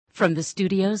From the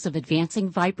studios of Advancing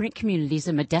Vibrant Communities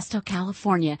in Modesto,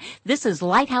 California, this is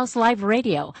Lighthouse Live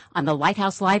Radio on the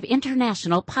Lighthouse Live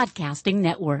International Podcasting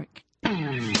Network.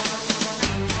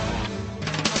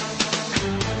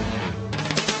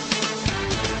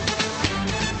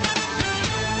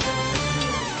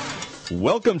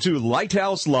 Welcome to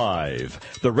Lighthouse Live,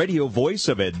 the radio voice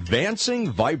of advancing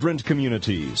vibrant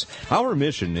communities. Our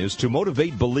mission is to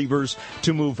motivate believers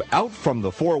to move out from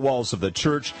the four walls of the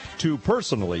church to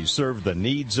personally serve the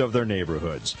needs of their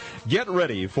neighborhoods. Get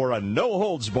ready for a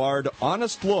no-holds-barred,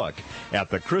 honest look at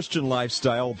the Christian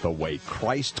lifestyle the way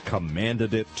Christ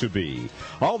commanded it to be.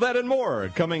 All that and more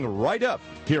coming right up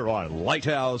here on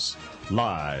Lighthouse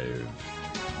Live.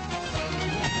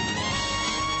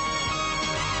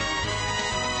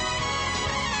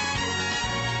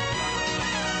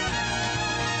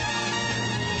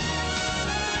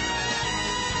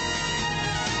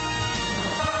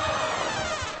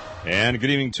 And good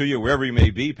evening to you, wherever you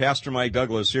may be. Pastor Mike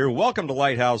Douglas here. Welcome to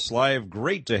Lighthouse Live.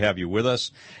 Great to have you with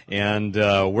us. And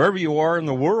wherever you are in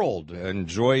the world,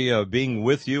 enjoy being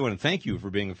with you. And thank you for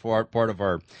being part of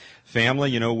our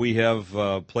family. You know, we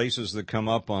have places that come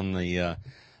up on the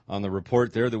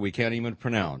report there that we can't even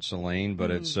pronounce, Elaine.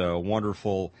 But it's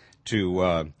wonderful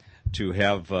to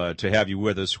have you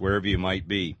with us wherever you might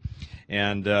be.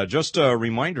 And just a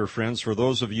reminder, friends, for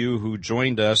those of you who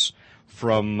joined us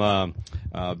from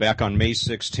back on May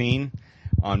 16.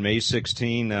 On May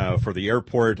 16 for the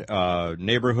airport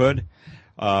neighborhood.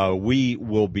 We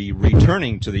will be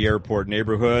returning to the airport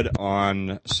neighborhood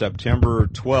on September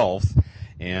 12th,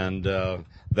 and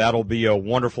that'll be a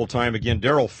wonderful time. Again,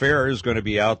 Darryl.fair is going to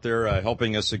be out there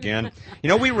helping us again. You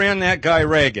know, we ran that guy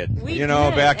ragged,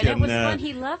 back in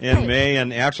May,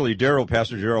 and actually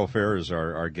Pastor Darryl.fair is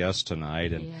our guest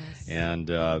tonight,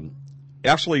 and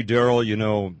actually,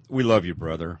 Darryl, we love you,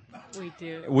 brother. We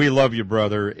do. We love you,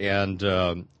 brother. And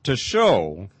to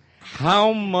show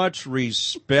how much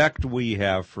respect we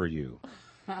have for you.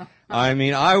 I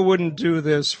mean, I wouldn't do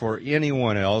this for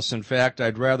anyone else. In fact,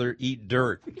 I'd rather eat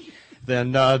dirt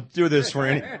than do this for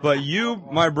any. But you,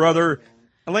 my brother,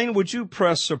 Elaine, would you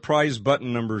press surprise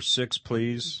button number 6,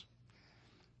 please?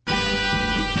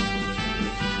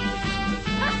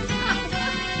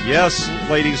 Yes,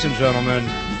 ladies and gentlemen.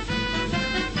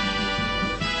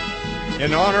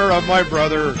 In honor of my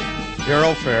brother,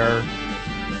 Darryl.fair,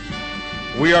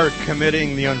 we are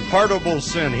committing the unpardonable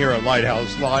sin here at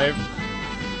Lighthouse Live.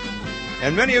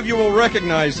 And many of you will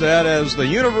recognize that as the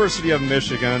University of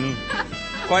Michigan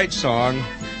fight song.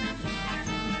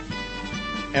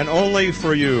 And only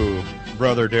for you,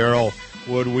 Brother Darryl,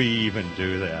 would we even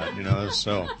do that,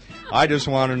 So I just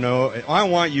want you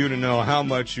to know how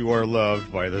much you are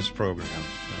loved by this program.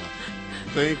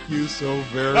 Thank you so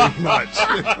very much.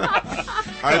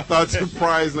 I thought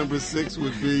surprise number 6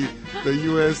 would be the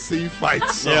USC fight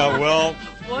song. Yeah, well,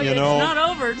 it's not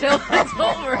over till it's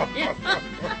over.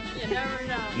 You never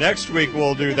know. Next week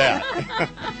we'll do that.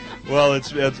 Well,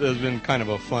 it's been kind of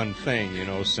a fun thing,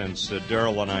 since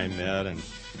Darryl and I met,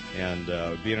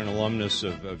 and being an alumnus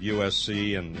of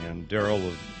USC and Darryl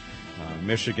of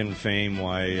Michigan fame.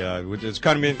 It's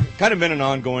kind of been an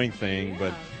ongoing thing,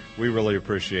 but we really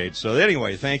appreciate. So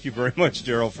anyway, thank you very much,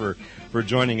 Darryl, for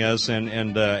joining us.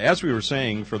 And as we were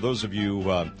saying, for those of you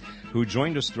who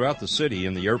joined us throughout the city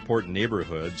in the airport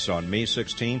neighborhoods on May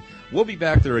 16, we'll be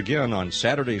back there again on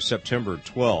Saturday, September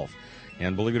 12th.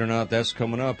 And believe it or not, that's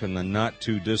coming up in the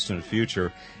not-too-distant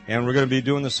future. And we're going to be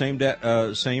doing the same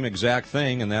exact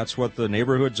thing, and that's what the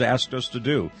neighborhoods asked us to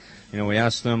do. We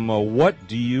asked them, what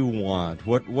do you want?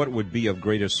 What would be of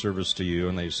greatest service to you?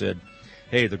 And they said,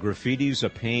 hey, the graffiti's a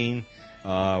pain.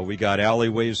 We got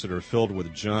alleyways that are filled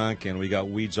with junk, and we got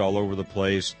weeds all over the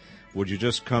place. Would you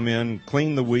just come in,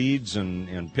 clean the weeds,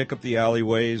 and pick up the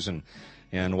alleyways and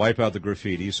wipe out the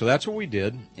graffiti? So that's what we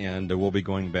did, and we'll be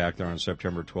going back there on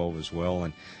September 12th as well.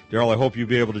 And Darryl, I hope you'll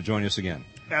be able to join us again.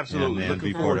 Absolutely. And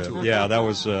Looking forward to it. Yeah, that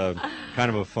was kind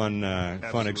of a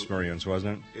fun experience,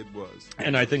 wasn't it? It was.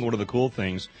 And I think one of the cool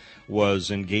things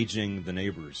was engaging the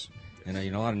neighbors. And,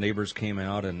 a lot of neighbors came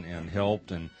out and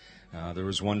helped, and there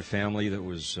was one family that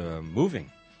was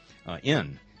moving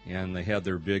in, and they had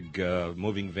their big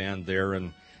moving van there,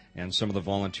 and some of the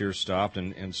volunteers stopped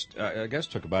and I guess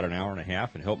took about an hour and a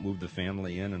half and helped move the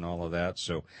family in and all of that.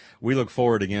 So we look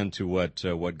forward again to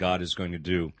what God is going to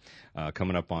do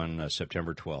coming up on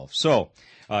September 12th. So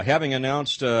having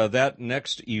announced that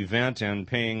next event and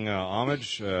paying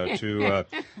homage to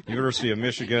University of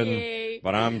Michigan, Yay.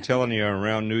 But I'm telling you,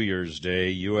 around New Year's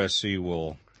Day, USC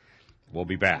will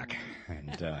be back.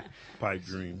 And Pipe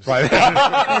dreams.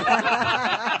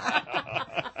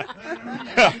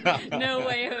 No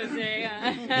way, Jose.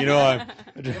 You know,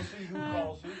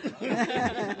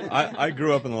 I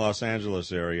grew up in the Los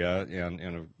Angeles area,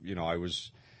 and you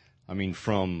know,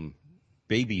 from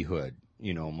babyhood,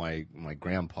 you know, my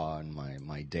grandpa and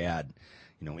my dad,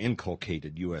 you know,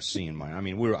 inculcated USC in my. I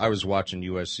mean, I was watching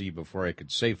USC before I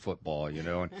could say football, you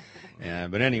know,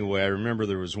 but anyway, I remember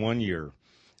there was one year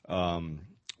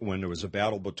when there was a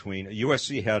battle between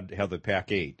USC had the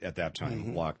Pac-8 at that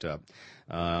time locked up,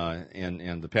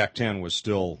 and the Pac-10 was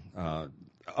still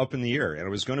up in the air, and it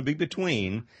was going to be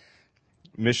between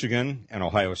Michigan and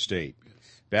Ohio State.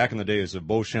 Back in the days of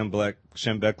Bo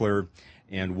Schembechler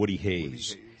and Woody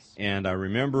Hayes. And I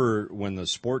remember when the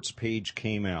sports page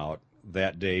came out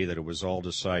that day that it was all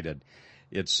decided,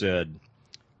 it said,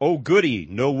 "Oh, goody,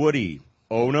 no Woody.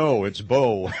 Oh, no, it's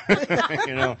Bo."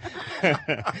 You know,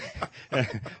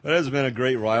 that has been a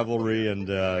great rivalry, and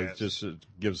it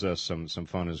gives us some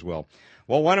fun as well.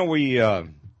 Well, why don't we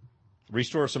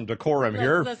restore some decorum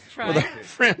here let's try. with our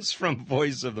friends from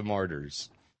Voice of the Martyrs.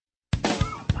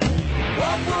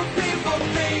 What will people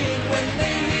think when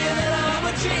they hear that I'm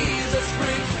a Jesus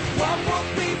freak? What will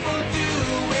people do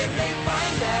when they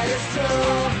find that it's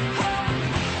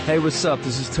true? Hey, what's up?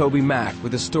 This is Toby Mack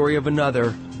with the story of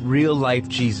another real-life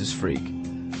Jesus freak.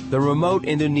 The remote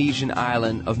Indonesian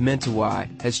island of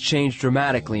Mentawai has changed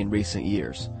dramatically in recent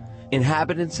years.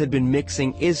 Inhabitants had been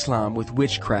mixing Islam with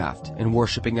witchcraft and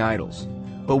worshiping idols.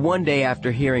 But one day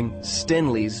after hearing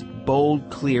Stenley's bold,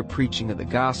 clear preaching of the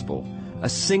gospel, a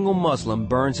single Muslim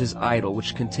burns his idol,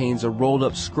 which contains a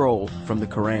rolled-up scroll from the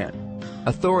Quran.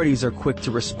 Authorities are quick to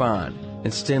respond,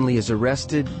 and Stenley is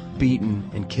arrested,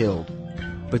 beaten, and killed.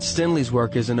 But Stenley's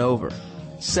work isn't over.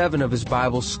 7 of his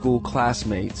Bible school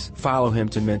classmates follow him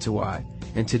to Mentawai,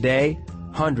 and today,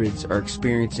 hundreds are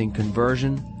experiencing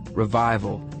conversion,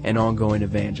 revival, and ongoing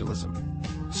evangelism.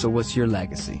 So what's your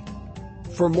legacy?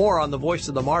 For more on the Voice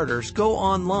of the Martyrs, go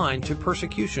online to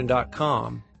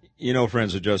persecution.com. You know,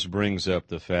 friends, it just brings up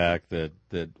the fact that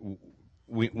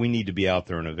we need to be out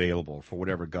there and available for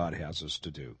whatever God has us to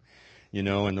do. You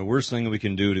know, and the worst thing we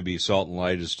can do to be salt and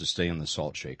light is to stay in the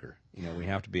salt shaker. You know, we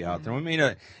have to be out there.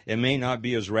 It may not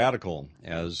be as radical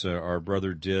as our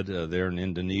brother did there in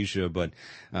Indonesia, but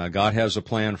God has a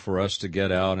plan for us to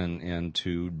get out and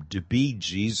to be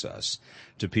Jesus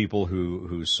to people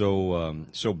who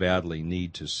so badly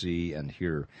need to see and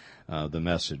hear the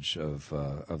message of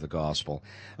the gospel.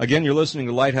 Again, you're listening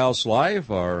to Lighthouse Live.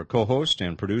 Our co-host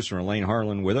and producer Elaine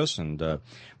Harlan with us, and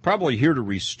probably here to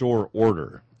restore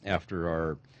order after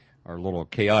our little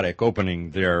chaotic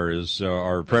opening there is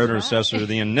our predecessor,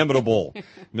 the inimitable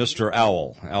Mr.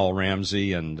 Al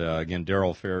Ramsey, and again,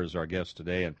 Darryl.fair is our guest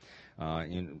today,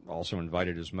 and also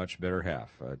invited his much better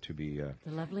half to be The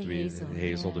lovely to be Hazel.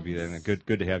 Hazel Yes. to be there. And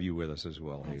good to have you with us as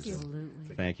well, Hazel.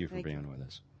 Absolutely. Thank you for being with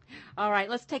us. All right,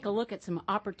 let's take a look at some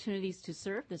opportunities to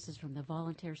serve. This is from the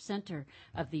Volunteer Center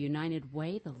of the United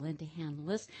Way, the Lend a Hand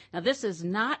list. Now, this is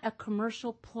not a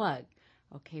commercial plug,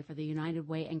 okay, for the United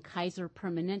Way and Kaiser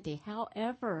Permanente.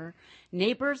 However,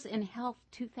 Neighbors in Health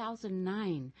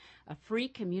 2009, a free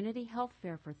community health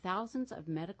fair for thousands of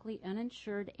medically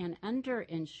uninsured and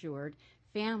underinsured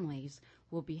families,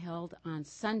 will be held on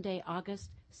Sunday,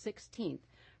 August 16th.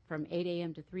 From 8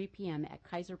 a.m. to 3 p.m. at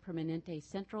Kaiser Permanente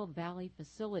Central Valley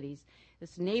Facilities.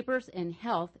 This Neighbors in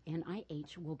Health,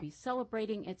 NIH, will be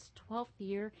celebrating its 12th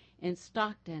year in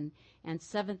Stockton and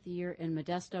 7th year in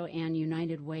Modesto, and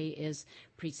United Way is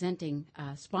presenting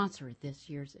sponsor this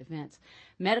year's events.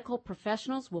 Medical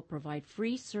professionals will provide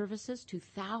free services to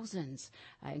thousands,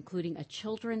 including a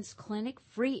children's clinic,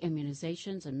 free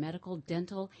immunizations, and medical,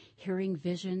 dental, hearing,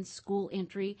 vision, school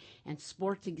entry, and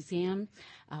sports exam,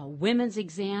 women's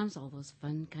exams, all those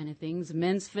fun kind of things,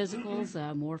 men's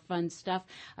physicals, more fun stuff,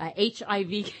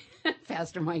 HIV,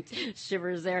 Pastor Mike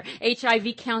shivers there,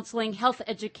 HIV counseling, health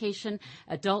education,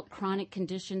 adult chronic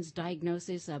conditions,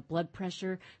 diagnosis, blood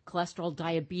pressure, cholesterol,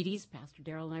 diabetes. Pastor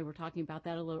Darryl and I were talking about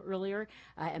that a little earlier,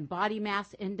 and body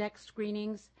mass index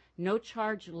screenings,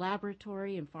 no-charge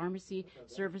laboratory and pharmacy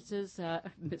services.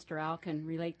 Mr. Al can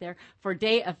relate there. For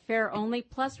day of fair only,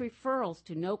 plus referrals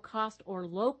to no-cost or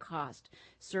low-cost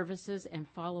services and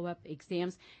follow-up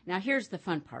exams. Now, here's the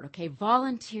fun part, okay?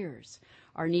 Volunteers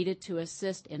are needed to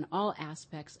assist in all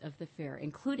aspects of the fair,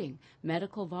 including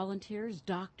medical volunteers,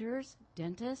 doctors,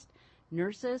 dentists,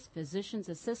 nurses, physicians'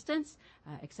 assistants,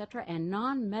 etc., and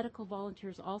non-medical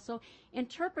volunteers also,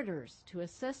 interpreters to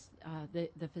assist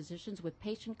the physicians with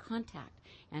patient contact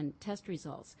and test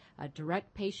results,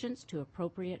 direct patients to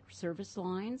appropriate service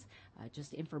lines,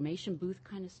 just information booth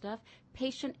kind of stuff.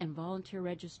 Patient and volunteer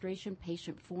registration,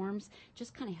 patient forms,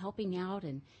 just kind of helping out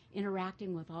and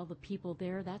interacting with all the people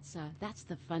there. That's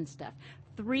the fun stuff.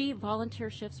 3 volunteer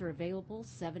shifts are available,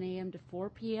 7 a.m. to 4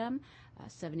 p.m.,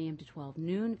 7 a.m. to 12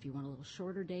 noon if you want a little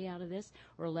shorter day out of this,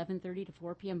 or 11:30 to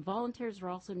 4 p.m. Volunteers are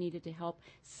also needed to help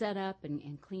set up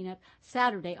and clean up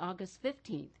Saturday, August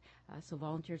 15th. So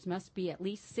volunteers must be at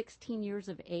least 16 years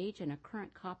of age, and a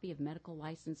current copy of medical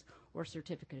license or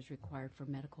certificate is required for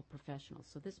medical professionals.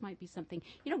 So this might be something,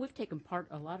 we've taken part,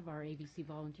 a lot of our ABC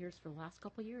volunteers for the last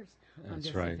couple of years on this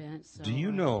event. So, do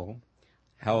you know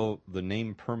how the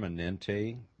name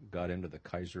Permanente got into the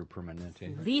Kaiser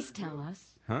Permanente? Please tell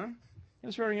us. Huh?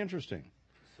 It's very interesting.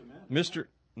 Mr.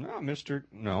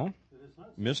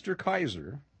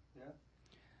 Kaiser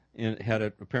had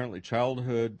apparently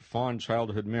fond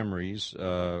childhood memories,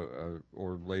 or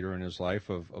later in his life,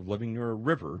 of living near a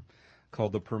river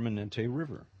called the Permanente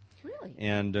River. Really?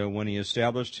 And when he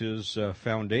established his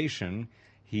foundation,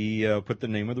 he put the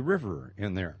name of the river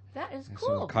in there. That is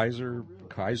cool. So Kaiser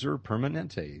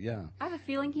Permanente, yeah. I have a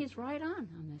feeling he's right on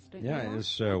this, don't you? Yeah,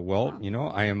 it's,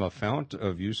 I am a fount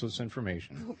of useless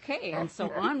information. Okay, and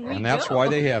so on we go. And that's why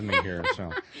they have me here.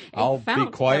 So I'll be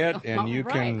quiet, and you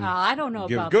can I don't know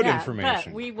give about good that,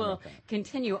 information. But we will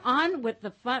continue on with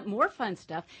the more fun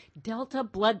stuff. Delta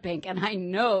Blood Bank, and I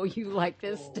know you like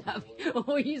this stuff.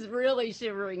 Oh, he's really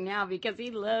shivering now because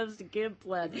he loves to give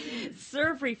blood.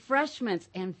 Serve refreshments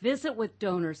and visit with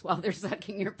donors while they're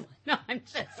sucking your blood. No, I'm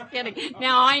just kidding.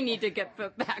 Now I need to get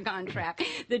put back on track.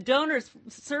 The donors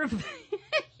serve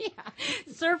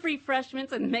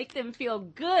refreshments and make them feel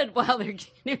good while they're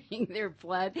giving their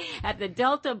blood at the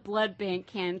Delta Blood Bank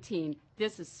canteen.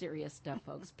 This is serious stuff,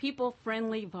 folks.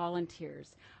 People-friendly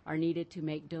volunteers are needed to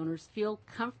make donors feel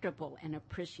comfortable and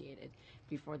appreciated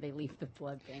before they leave the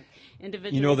blood bank.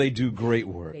 Individuals, they do great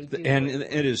work, and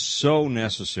it is so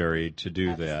necessary to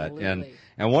do Absolutely. that.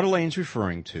 And what Elaine's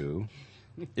referring to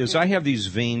is I have these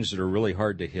veins that are really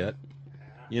hard to hit.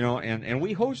 And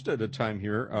we hosted a time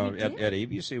here at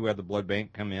ABC. We had the blood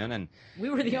bank come in, and we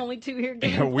were the only 2 here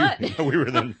giving blood. we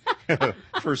were the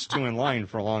first 2 in line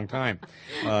for a long time.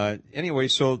 Anyway,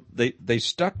 so they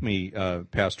stuck me,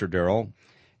 Pastor Darryl,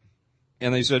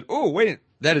 and they said, "Oh, wait,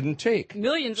 that didn't take."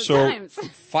 Millions of times. So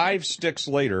 5 sticks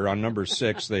later, on number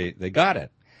 6, they got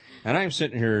it. And I'm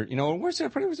sitting here, what's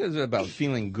that about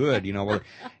feeling good,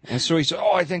 And so he said,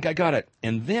 "Oh, I think I got it."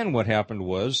 And then what happened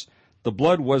was the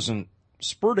blood wasn't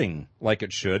spurting like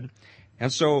it should.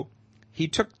 And so he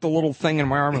took the little thing in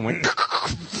my arm and went... It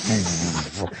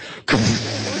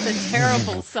was a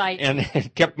terrible sight. And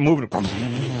it kept moving.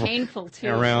 Painful, too.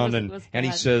 Around. And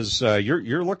he says,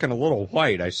 you're looking a little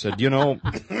white. I said,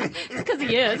 because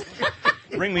he is.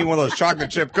 Bring me one of those chocolate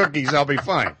chip cookies, I'll be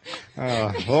fine.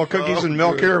 Little cookies and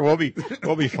milk here, we'll be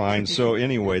fine. So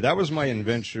anyway, that was my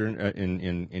invention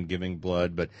in giving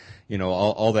blood. But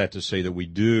all that to say that we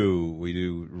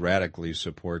do radically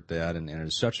support that, and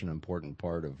it's such an important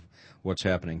part of what's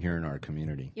happening here in our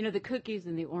community. The cookies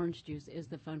and the orange juice is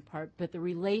the fun part, but the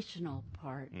relational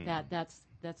part,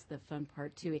 that's the fun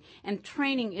part too. And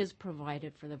training is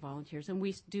provided for the volunteers, and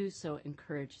we do so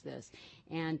encourage this.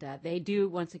 And they do,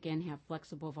 once again, have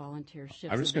flexible volunteer shifts.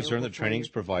 I'm just concerned that training's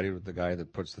provided with the guy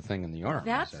that puts the thing in the arm.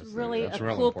 That's really a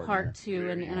cool part too,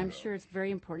 and I'm sure it's very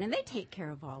important. And they take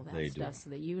care of all that stuff so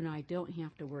that you and I don't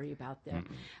have to worry about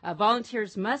that.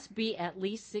 Volunteers must be at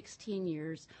least 16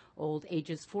 years old,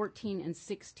 ages 14 and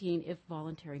 16 if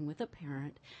volunteering with a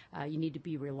parent. You need to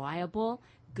be reliable,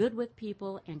 good with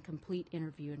people, and complete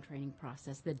interview and training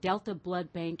process. The Delta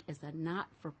Blood Bank is a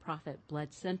not-for-profit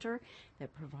blood center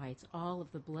that provides all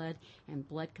of the blood and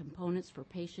blood components for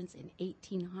patients in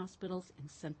 18 hospitals in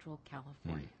Central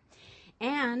California.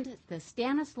 And the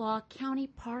Stanislaus County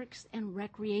Parks and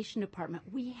Recreation Department,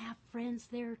 we have friends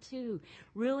there too.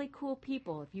 Really cool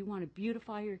people. If you want to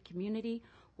beautify your community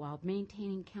while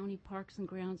maintaining county parks and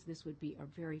grounds, this would be a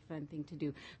very fun thing to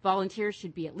do. Volunteers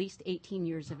should be at least 18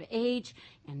 years of age,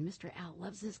 and Mr. Al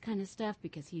loves this kind of stuff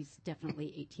because he's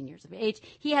definitely 18 years of age.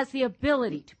 He has the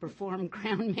ability to perform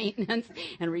ground maintenance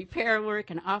and repair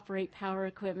work and operate power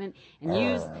equipment and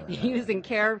use and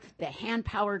care the hand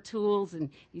power tools, and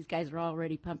these guys are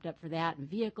already pumped up for that, and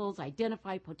vehicles,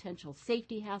 identify potential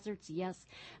safety hazards, yes,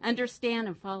 understand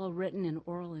and follow written and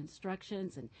oral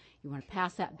instructions, and you want to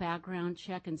pass that background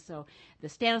check. And so the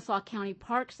Stanislaus County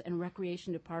Parks and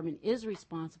Recreation Department is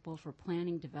responsible for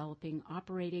planning, developing,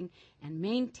 operating, and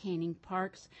maintaining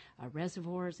parks,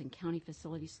 reservoirs, and county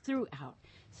facilities throughout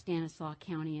Stanislaus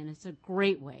County. And it's a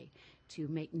great way to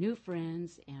make new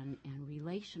friends and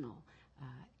relational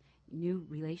new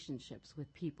relationships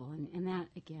with people. And that,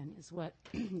 again, is what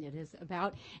it is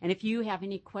about. And if you have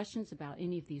any questions about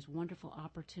any of these wonderful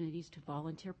opportunities to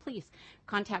volunteer, please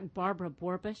contact Barbara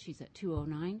Borba. She's at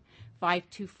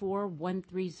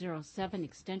 209-524-1307,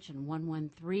 extension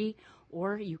 113.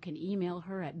 Or you can email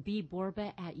her at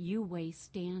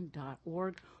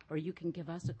bborba@uwaystand.org, or you can give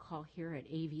us a call here at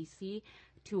AVC,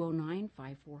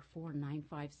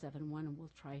 209-544-9571, and we'll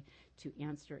try to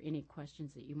answer any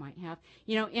questions that you might have.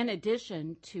 You know, in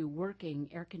addition to working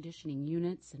air conditioning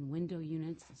units and window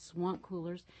units and swamp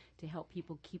coolers to help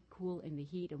people keep cool in the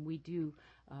heat, and we do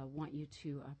want you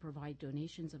to provide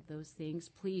donations of those things,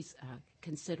 please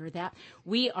consider that.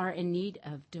 We are in need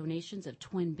of donations of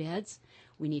twin beds.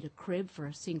 We need a crib for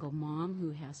a single mom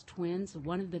who has twins.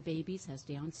 One of the babies has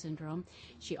Down syndrome.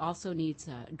 She also needs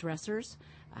dressers,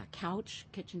 a couch,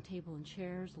 kitchen table and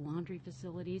chairs, laundry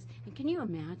facilities. And can you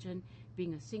imagine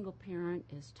being a single parent,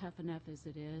 as tough enough as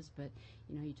it is, but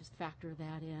you know, you just factor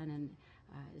that in, and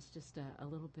it's just a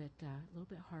little bit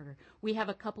harder. We have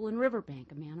a couple in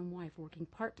Riverbank, a man and wife, working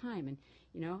part-time, and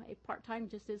you know, a part-time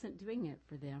just isn't doing it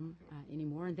for them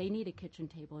anymore, and they need a kitchen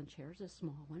table and chairs, a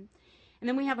small one. And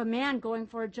then we have a man going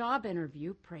for a job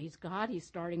interview. Praise God, he's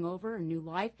starting over, a new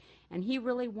life, and he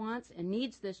really wants and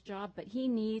needs this job, but he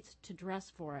needs to dress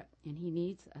for it, and he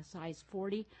needs a size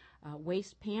 40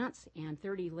 waist pants and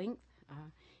 30 length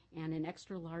and an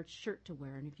extra large shirt to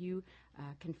wear. And if you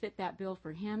can fit that bill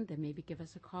for him, then maybe give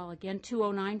us a call. Again,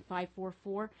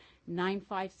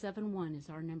 209-544-9571 is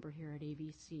our number here at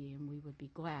AVC, and we would be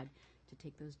glad to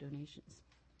take those donations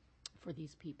for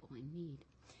these people in need.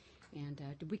 And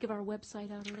did we give our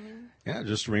website out earlier? Yeah,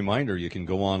 just a reminder, you can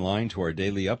go online to our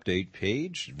daily update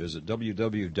page. Visit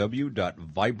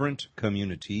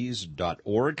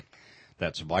www.vibrantcommunities.org.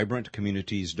 That's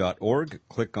vibrantcommunities.org.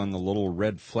 Click on the little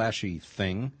red flashy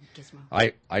thing.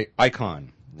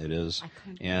 Icon. It is.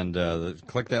 Icon. And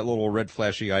click that little red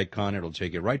flashy icon. It'll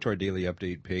take you right to our daily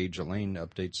update page. Elaine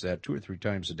updates that 2 or 3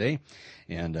 times a day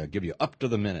and give you up to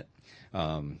the minute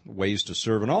ways to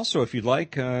serve. And also, if you'd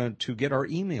like to get our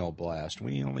email blast,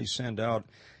 we only send out,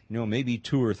 maybe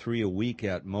 2 or 3 a week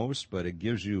at most, but it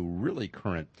gives you really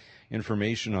current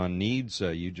information on needs.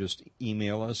 You just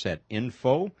email us at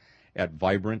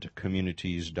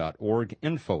info@vibrantcommunities.org,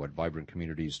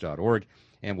 info@vibrantcommunities.org,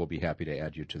 and we'll be happy to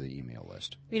add you to the email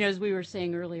list. As we were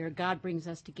saying earlier, God brings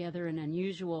us together in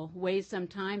unusual ways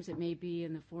sometimes. It may be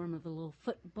in the form of a little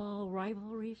football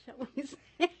rivalry, shall we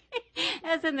say,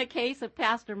 as in the case of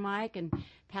Pastor Mike and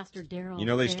Pastor Darryl.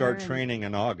 They start training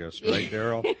in August, right,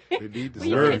 Darryl? They need to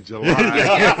start in July.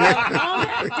 Calm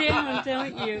that down,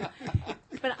 don't you?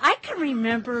 But I can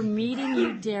remember meeting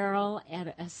you, Darryl,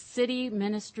 at a City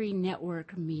Ministry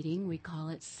Network meeting. We call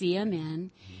it CMN.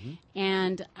 Mm-hmm.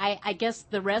 And I guess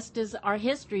the rest is our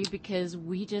history, because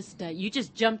we you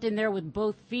just jumped in there with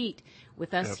both feet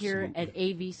with us. Absolutely. Here at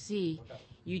AVC.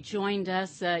 You joined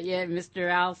us,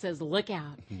 Mr. Al says, look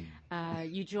out.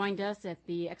 You joined us at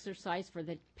the exercise for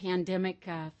the pandemic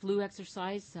flu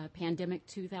exercise, Pandemic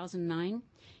 2009,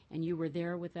 and you were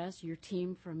there with us, your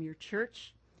team from your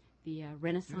church, the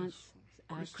Renaissance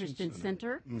Christian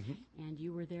Center, mm-hmm. And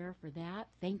you were there for that.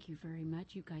 Thank you very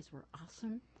much. You guys were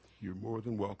awesome. You're more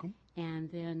than welcome.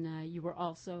 And then you were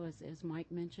also, as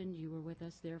Mike mentioned, you were with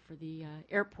us there for the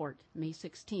airport, May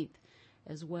 16th.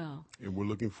 As well. And we're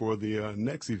looking for the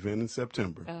next event in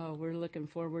September. Oh, we're looking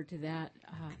forward to that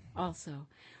also.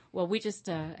 Well, we just,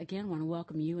 again, want to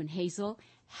welcome you and Hazel.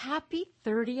 Happy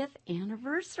 30th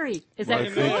anniversary. Is that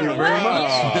cool? Thank you very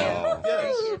much.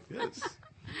 Oh. Yes.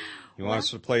 You want us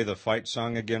to play the fight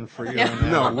song again for you?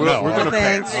 No, we're going to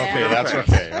pass. Okay, that's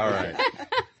okay. All right.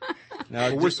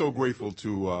 Now, we're so grateful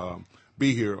to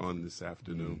be here on this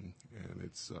afternoon, and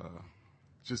it's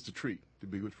just a treat to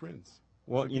be with friends.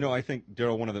 Well, I think,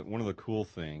 Darryl, one of the cool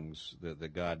things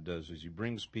that God does is He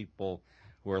brings people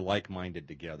who are like-minded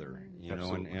together.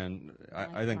 And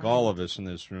I think all of us in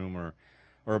this room are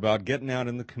about getting out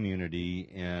in the community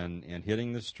and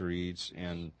hitting the streets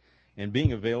and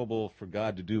being available for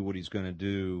God to do what He's going to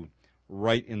do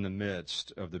right in the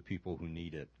midst of the people who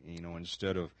need it.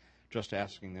 Instead of just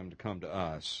asking them to come to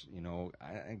us.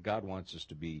 I think God wants us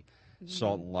to be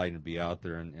salt and light and be out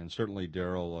there, and certainly,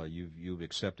 Darryl, you've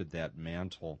accepted that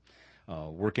mantle,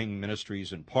 working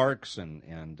ministries in parks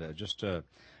and just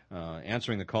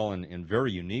answering the call in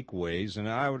very unique ways. And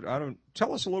I don't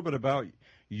tell us a little bit about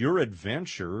your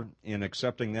adventure in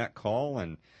accepting that call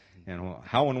and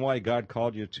how and why God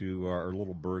called you to our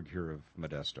little burg here of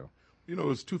Modesto. It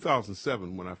was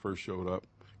 2007 when I first showed up.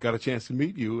 Got a chance to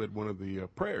meet you at one of the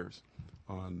prayers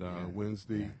on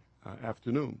Wednesday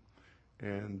afternoon.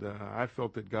 And I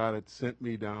felt that God had sent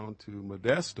me down to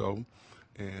Modesto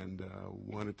and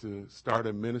wanted to start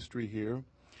a ministry here.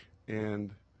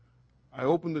 And I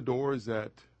opened the doors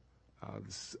at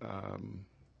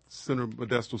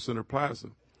Modesto Center Plaza,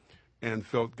 and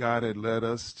felt God had led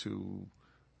us to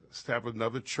establish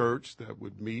another church that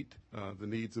would meet the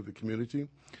needs of the community,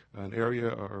 an area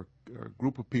or a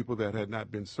group of people that had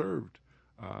not been served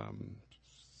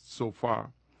so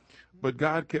far. But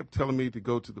God kept telling me to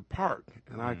go to the park,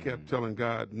 and I kept telling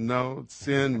God, no,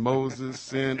 send Moses,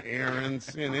 send Aaron,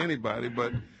 send anybody,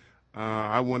 but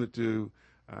I wanted to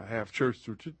have church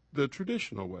the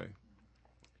traditional way.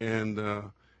 And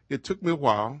it took me a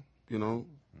while,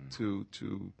 to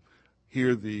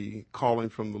hear the calling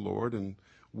from the Lord, and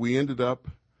we ended up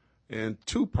in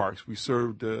two parks. We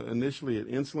served initially at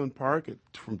Insulin Park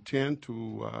from 10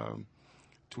 to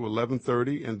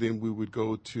 11:30, and then we would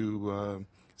go to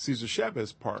Cesar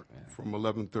Chavez Park from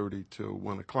 11:30 to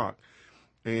 1 o'clock.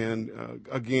 And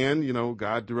again,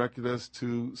 God directed us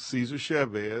to Cesar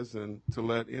Chavez and to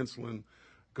let Insulin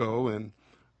go. And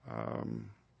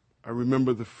I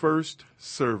remember the first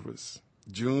service,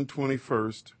 June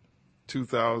 21st,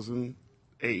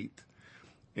 2008,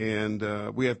 and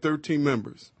we had 13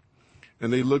 members.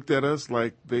 And they looked at us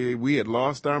like we had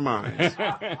lost our minds.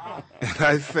 And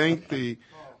I think they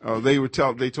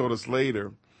told us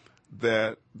later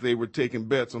that they were taking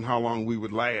bets on how long we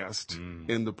would last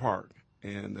in the park.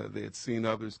 And they had seen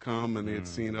others come and they had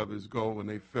seen others go, and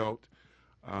they felt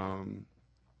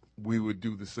we would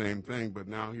do the same thing. But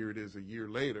now here it is a year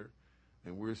later,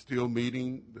 and we're still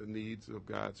meeting the needs of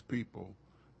God's people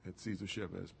at Cesar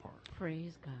Chavez Park.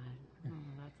 Praise God. Oh,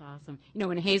 that's awesome.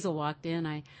 When Hazel walked in,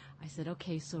 I said,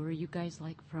 okay, so are you guys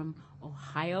from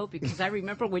Ohio? Because I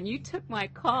remember when you took my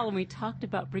call and we talked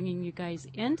about bringing you guys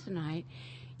in tonight,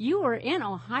 you were in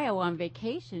Ohio on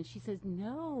vacation. She says,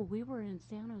 no, we were in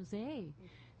San Jose.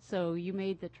 So you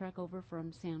made the trek over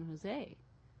from San Jose.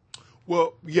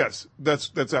 Well, yes,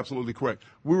 that's absolutely correct.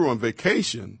 We were on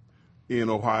vacation in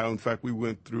Ohio. In fact, we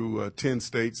went through 10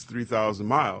 states, 3,000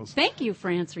 miles. Thank you for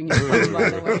answering your phone, by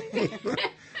the way.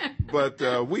 But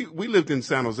we lived in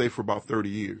San Jose for about 30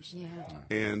 years. Yeah.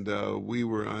 And we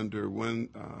were under one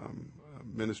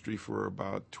ministry for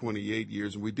about 28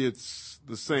 years. And we did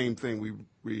the same thing.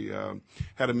 We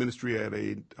had a ministry at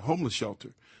a homeless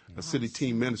shelter, a City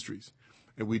Team Ministries.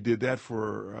 And we did that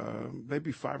for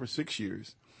maybe 5 or 6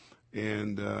 years.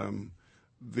 And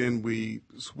then we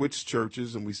switched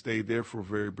churches, and we stayed there for a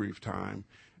very brief time.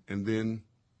 And then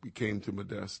we came to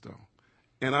Modesto.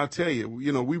 And I'll tell you,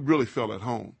 we really felt at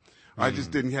home. I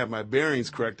just didn't have my bearings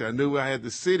correct. I knew I had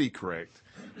the city correct,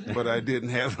 but I didn't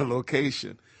have the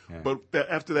location. Yeah. But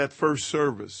after that first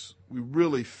service, we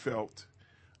really felt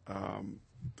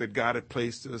that God had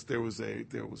placed us. There was a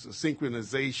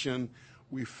synchronization.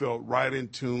 We felt right in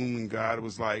tune, and God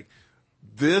was like,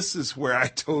 this is where I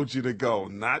told you to go,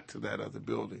 not to that other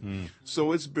building.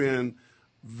 So it's been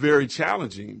very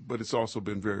challenging, but it's also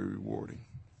been very rewarding.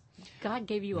 God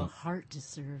gave you a heart to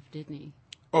serve, didn't he?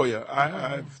 Oh, yeah.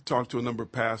 I've talked to a number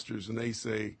of pastors, and they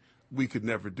say we could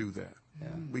never do that. Yeah.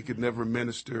 We could never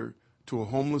minister to a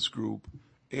homeless group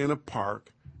in a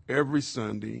park every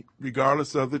Sunday,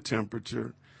 regardless of the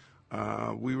temperature.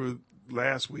 We were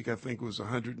last week, I think it was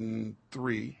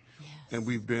 103, and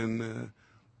we've been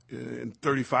in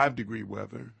 35-degree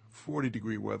weather,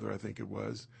 40-degree weather, I think it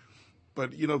was.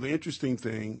 But, the interesting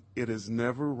thing, it has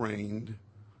never rained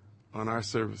on our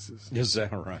services. Is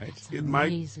that right? It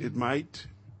might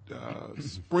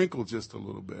sprinkle just a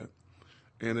little bit.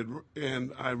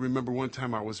 And I remember one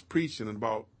time I was preaching, and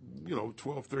about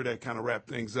 12:30 I kind of wrapped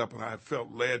things up, and I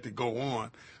felt led to go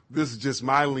on. This is just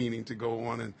my leaning to go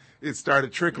on, and it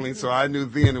started trickling, so I knew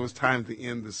then it was time to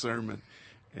end the sermon.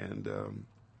 And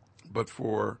but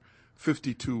for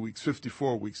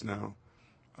 54 weeks now,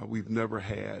 we've never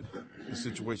had a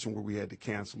situation where we had to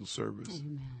cancel the service.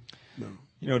 Amen.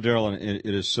 No. Darryl, it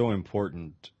is so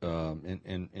important,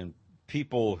 and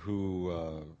people who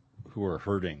are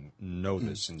hurting know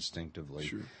this instinctively.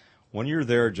 Sure. When you're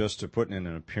there just to put in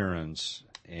an appearance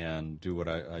and do what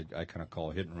I kind of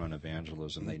call hit and run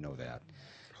evangelism, they know that.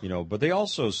 But they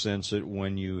also sense it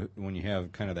when you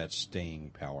have kind of that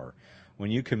staying power, when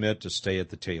you commit to stay at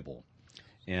the table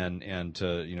and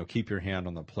to keep your hand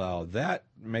on the plow. That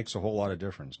makes a whole lot of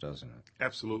difference, doesn't it?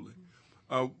 Absolutely.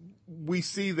 We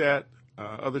see that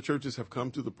other churches have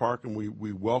come to the park, and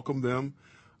we welcome them.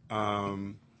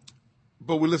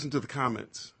 But we listen to the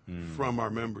comments from our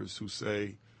members who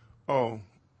say, oh,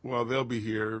 well, they'll be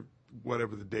here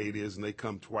whatever the date is, and they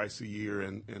come twice a year,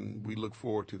 and we look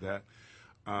forward to that.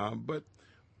 But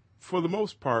for the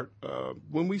most part,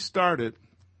 when we started,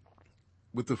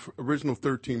 with the original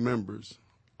 13 members,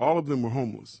 all of them were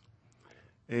homeless.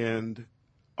 And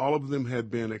all of them had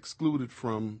been excluded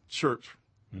from church,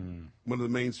 one of the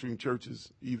mainstream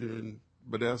churches, either in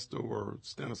Modesto or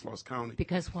Stanislaus County.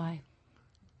 Because why?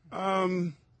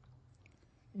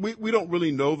 We don't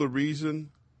really know the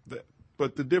reason,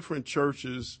 but the different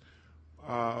churches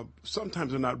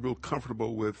sometimes are not real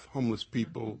comfortable with homeless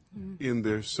people in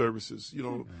their services. You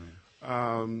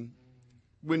know,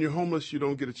 when you're homeless, you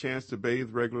don't get a chance to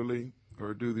bathe regularly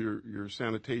or do your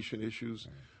sanitation issues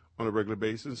on a regular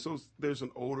basis. So there's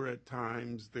an odor at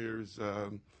times. There's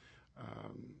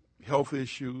health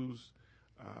issues.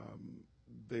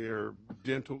 There are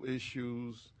dental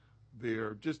issues. There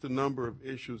are just a number of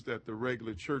issues that the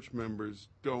regular church members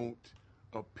don't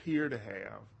appear to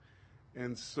have.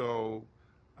 And so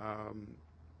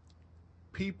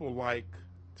people like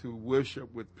to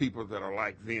worship with people that are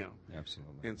like them.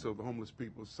 Absolutely. And so the homeless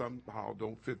people somehow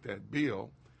don't fit that bill.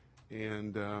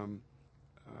 And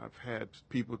I've had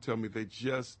people tell me they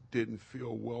just didn't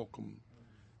feel welcome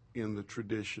in the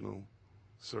traditional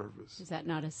service. Is that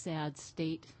not a sad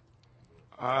state?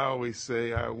 I always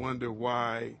say I wonder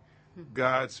why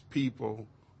God's people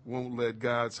won't let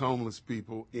God's homeless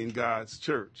people in God's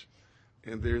church.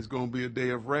 And there's going to be a day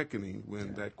of reckoning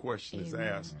when that question is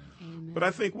asked. Amen. But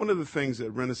I think one of the things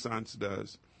that Renaissance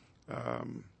does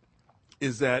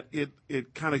is that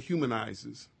it kind of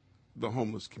humanizes the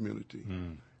homeless community.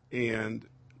 And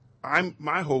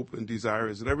my hope and desire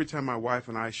is that every time my wife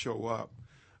and I show up,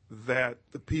 that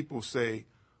the people say,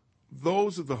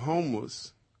 those are the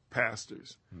homeless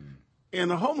pastors.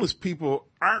 And the homeless people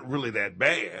aren't really that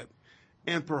bad.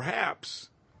 And perhaps,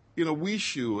 you know, we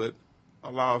should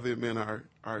allow them in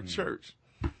our church.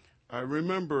 I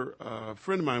remember a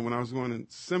friend of mine when I was going in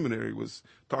seminary was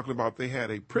talking about they had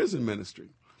a prison ministry.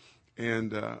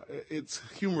 And it's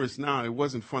humorous now. It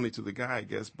wasn't funny to the guy, I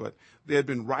guess, but they had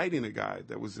been writing a guy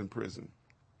that was in prison.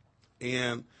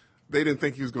 And they didn't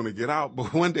think he was going to get out,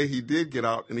 but one day he did get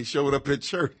out, and he showed up at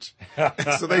church.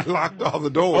 And so they locked all the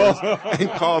doors and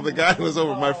called the guy who was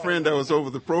over, my friend that was over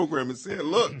the program, and said,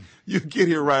 look, you get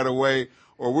here right away,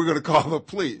 or we're going to call the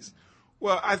police.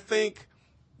 Well, I think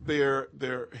their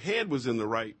head was in the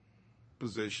right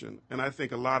position, and I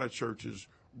think a lot of churches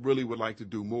really would like to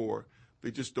do more.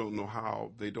 They just don't know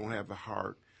how. They don't have the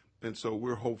heart. And so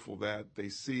we're hopeful that they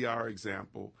see our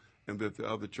example and that the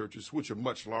other churches, which are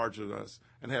much larger than us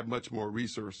and have much more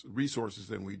resources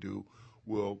than we do,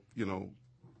 will, you know,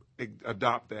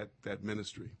 adopt that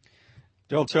ministry.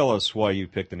 Del, tell us why you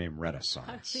picked the name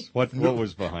Renaissance. What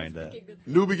was behind that?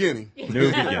 New beginning. New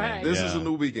beginning. This is a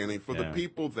new beginning for the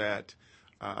people that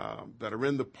are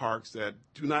in the parks that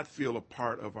do not feel a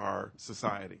part of our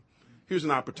society. Here's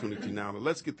an opportunity now.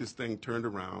 Let's get this thing turned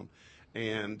around.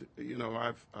 And, you know,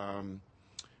 I've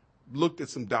looked at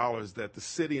some dollars that the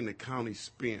city and the county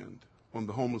spend on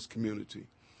the homeless community.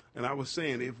 And I was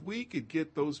saying, if we could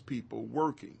get those people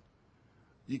working,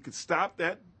 you could stop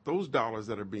those dollars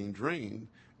that are being drained,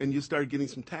 and you start getting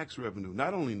some tax revenue,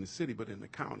 not only in the city, but in the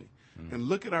county. And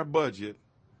look at our budget,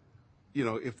 you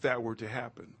know, if that were to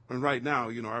happen. And right now,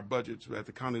 you know, our budgets at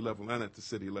the county level and at the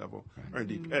city level, or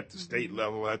indeed at the state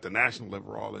level, at the national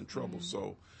level, are all in trouble.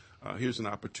 So here's an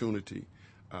opportunity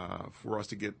for us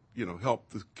to get, you know, help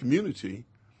the community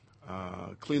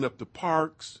clean up the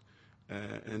parks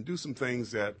and do some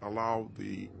things that allow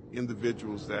the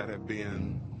individuals that have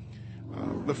been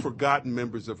the forgotten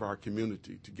members of our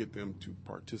community to get them to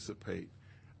participate.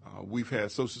 We've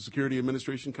had Social Security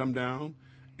Administration come down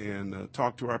and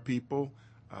talk to our people.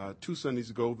 2 Sundays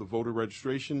ago, the voter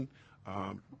registration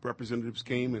representatives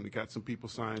came and got some people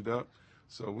signed up.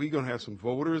 So we're going to have some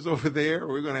voters over there.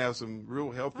 We're going to have some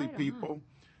real healthy people.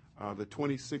 The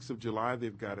 26th of July,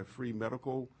 they've got a free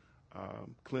medical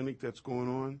clinic that's going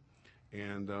on.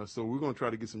 And so we're going to try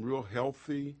to get some real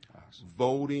healthy,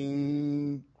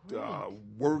 voting,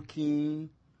 working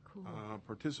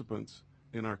participants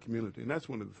in our community. And that's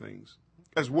one of the things.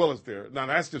 As well as now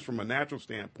that's just from a natural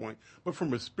standpoint, but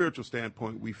from a spiritual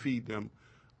standpoint, we feed them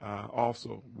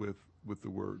also with the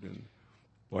word. And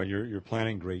well, you're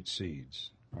planting great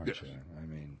seeds, aren't you? I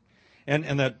mean,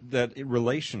 and that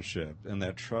relationship and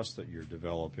that trust that you're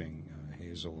developing,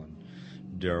 Hazel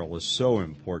and Darryl, is so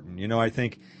important. You know, I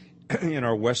think in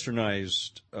our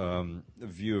westernized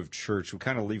view of church, we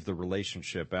kind of leave the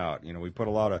relationship out. You know, we put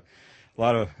a lot of,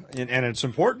 and it's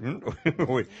important.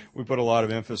 we put a lot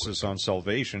of emphasis on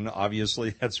salvation.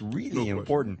 Obviously, that's really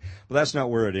important, but that's not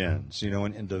where it ends. You know,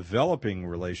 in developing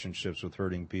relationships with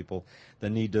hurting people that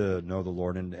need to know the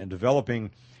Lord, and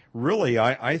developing, really,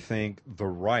 I think, the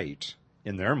right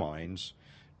in their minds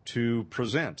to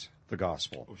present the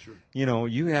gospel. Oh, sure. You know,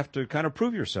 you have to kind of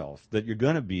prove yourself that you're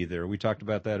going to be there. We talked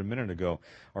about that a minute ago.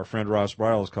 Our friend Ross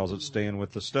Bryles calls it staying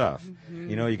with the stuff.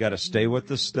 You know, you got to stay with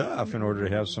the stuff in order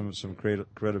to have some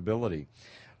credibility.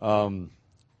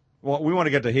 Well, we want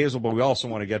to get to Hazel, but we also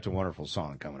want to get to a wonderful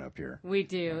song coming up here. We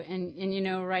do, and you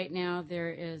know, right now there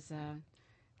is a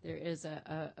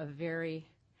very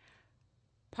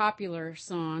popular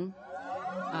song,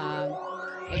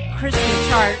 Christian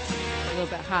charts, a little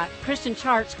bit hot. Christian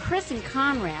charts. Chris and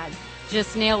Conrad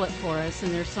just nail it for us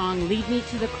in their song "Lead Me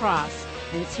to the Cross,"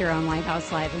 and it's here on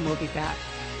Lighthouse Live, and we'll be back.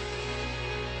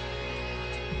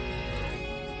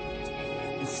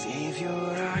 Savior,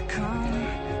 I come,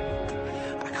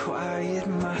 I quiet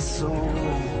my soul.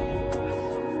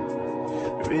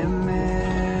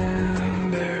 Remember,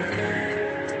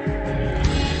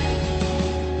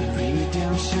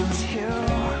 redemption's hill,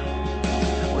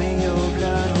 where your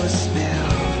blood was spilled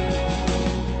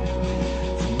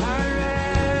for my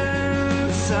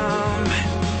ransom.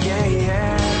 Yeah,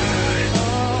 yeah.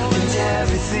 And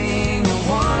everything I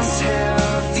once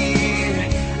held dear,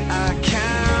 I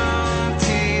count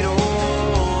it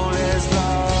all as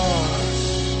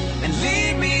lost. And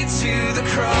lead me to the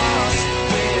cross,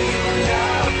 where your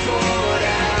love poured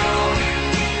out,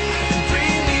 and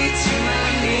bring me to my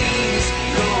knees.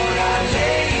 Lord, I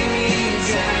lay me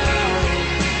down,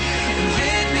 and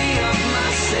rid me of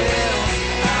myself.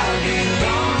 I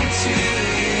belong to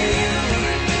you.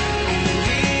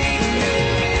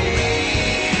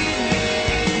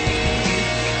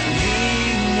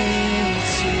 Lead me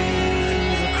to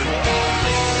the cross.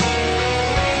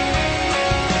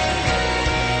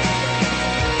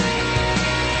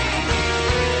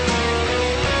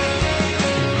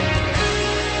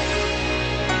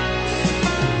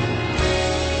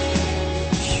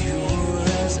 You were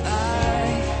as I,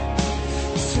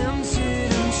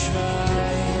 tempted and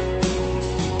tried,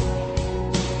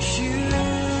 human.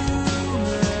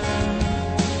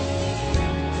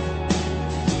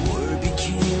 The Word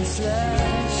became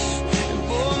flesh and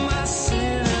bore my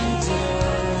sin and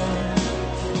death.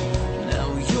 Now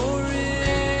you're risen.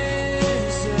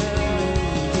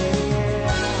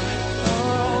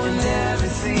 Oh, and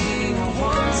everything I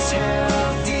once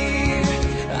held dear,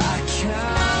 I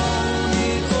count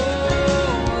it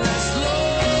all as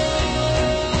lost.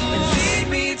 And lead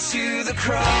me to the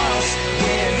cross,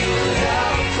 where your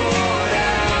love poured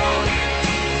out,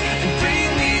 and bring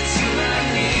me to my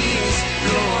knees.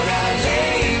 Lord, I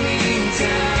lay me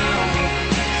down,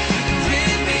 and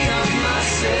rid me of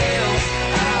myself.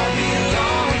 I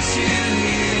belong to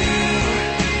you.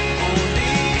 Oh,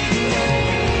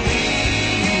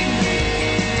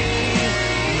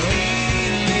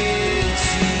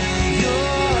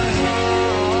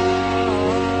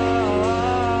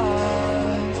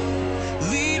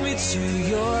 lead me to your heart. Lead me to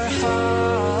your heart.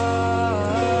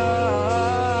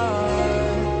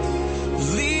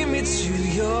 Lead me to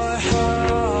your heart.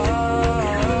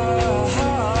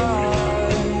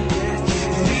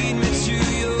 Lead me to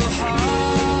your heart.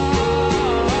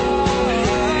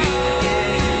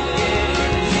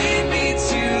 Lead me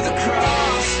to the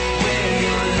cross, where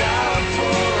your love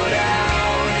poured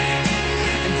out,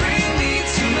 and bring me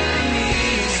to my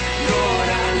knees. Lord,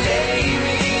 I lay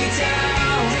me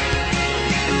down,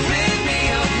 and rid me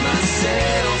of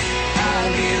myself. I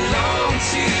belong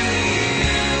to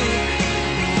you.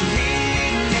 Lead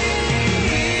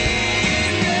me,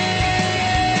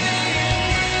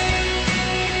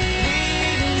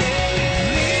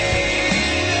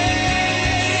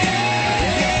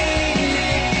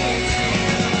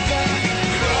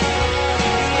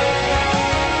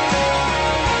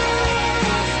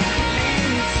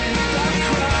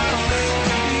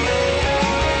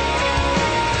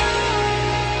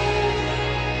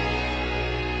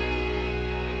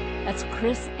 That's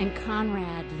Chris and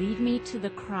Conrad, Lead Me to the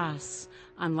Cross,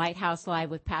 on Lighthouse Live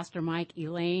with Pastor Mike,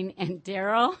 Elaine, and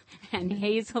Darryl, and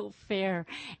Hazel Fair.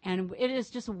 And it is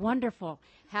just wonderful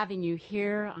having you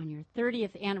here on your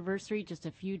 30th anniversary, just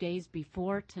a few days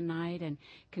before tonight. And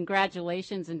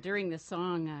congratulations. And during the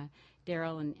song,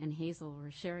 Darryl and Hazel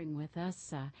were sharing with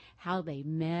us how they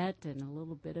met and a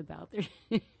little bit about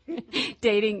their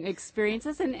dating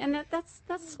experiences. And that's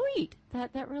sweet.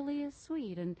 That really is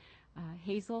sweet. And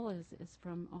Hazel is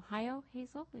from Ohio,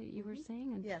 Hazel, you were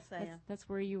saying? And Yes, I am. That's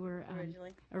where you were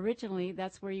Originally,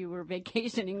 that's where you were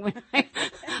vacationing when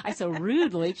I so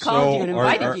rudely called you and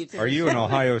invited you to. Are you an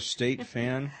Ohio State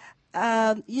fan?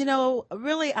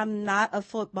 Really, I'm not a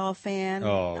football fan.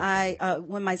 Oh, okay.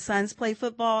 When my sons play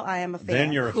football, I am a fan.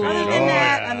 Then you're a Cool. fan. Other than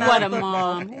that, I'm not What a a football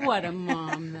mom. fan. What a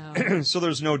mom, though. So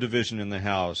there's no division in the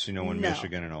house, in No.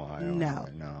 Michigan and Ohio. No.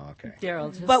 No, okay.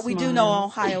 Daryl just But we do know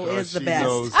smiles. Ohio is the She best.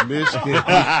 knows Michigan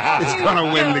is going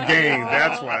to win the game.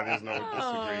 That's why there's no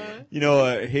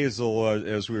disagreement. Hazel,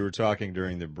 as we were talking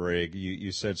during the break,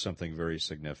 you said something very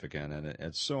significant, and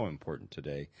it's so important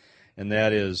today. And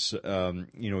that is,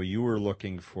 you were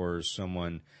looking for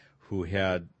someone who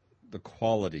had the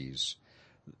qualities,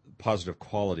 positive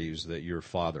qualities that your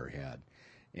father had.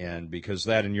 And because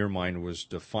that in your mind was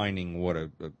defining what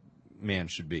a man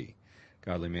should be,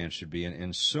 godly man should be.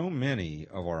 And so many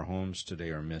of our homes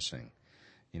today are missing,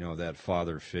 that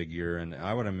father figure. And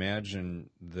I would imagine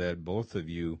that both of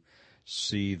you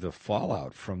see the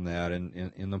fallout from that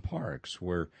in the parks,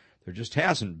 where there just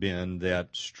hasn't been that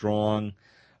strong,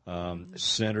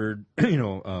 centered,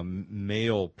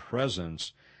 male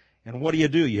presence. And what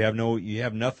do? You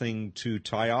have nothing to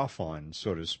tie off on,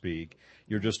 so to speak.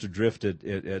 You're just adrift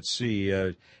at sea.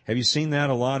 Have you seen that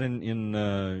a lot in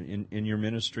your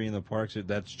ministry in the parks?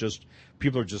 That's just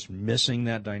people are just missing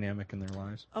that dynamic in their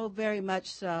lives. Oh, very much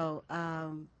so.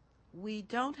 We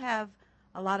don't have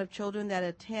a lot of children that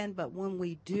attend, but when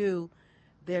we do,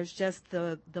 there's just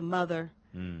the mother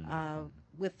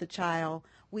with the child.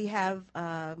 We have,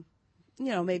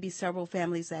 maybe several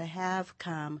families that have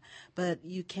come, but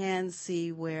you can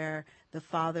see where the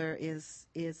father is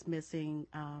missing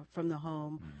from the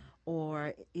home,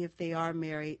 or if they are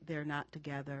married, they're not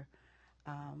together.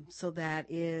 So that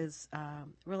is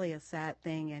really a sad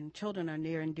thing, and children are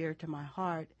near and dear to my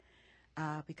heart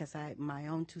because my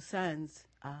own two sons,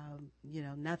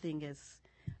 nothing is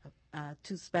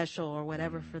too special or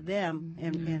whatever for them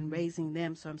in raising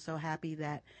them. So I'm so happy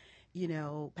that,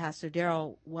 Pastor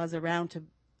Darryl was around to,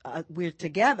 we're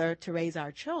together to raise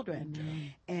our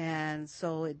children. And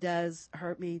so it does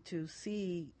hurt me to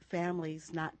see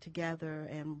families not together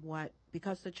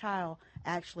because the child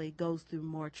actually goes through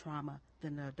more trauma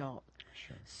than the adult.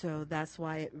 Sure. So that's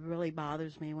why it really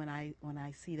bothers me when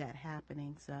I see that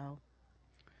happening. So.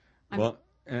 Well,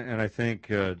 and I think,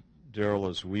 Darryl,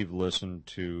 as we've listened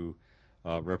to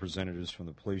representatives from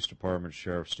the police department,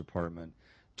 sheriff's department,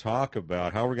 talk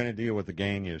about how we're going to deal with the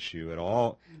gang issue at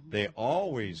all, they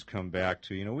always come back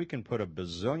to, we can put a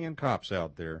bazillion cops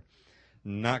out there,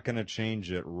 not going to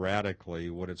change it radically.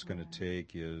 What it's going to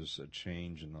take is a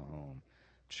change in the home,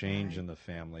 change in the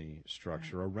family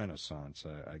structure, a renaissance,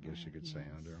 I guess you could say,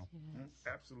 Darryl.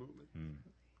 Absolutely.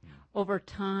 Over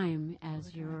time,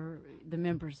 as the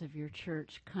members of your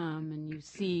church come and you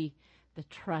see the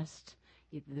trust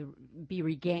be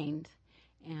regained,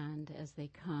 and as they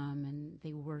come and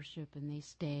they worship and they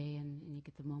stay and you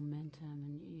get the momentum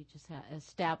and you just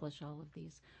establish all of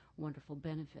these wonderful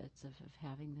benefits of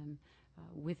having them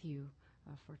with you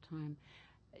for time.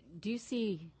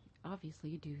 Obviously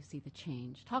you do see the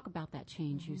change. Talk about that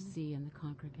change you see in the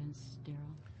congregants,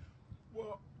 Darryl.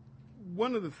 Well,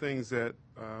 one of the things that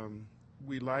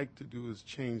we like to do is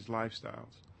change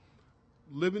lifestyles.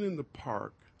 Living in the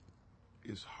park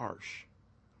is harsh.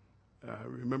 I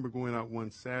remember going out one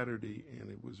Saturday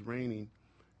and it was raining,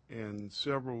 and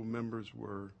several members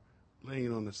were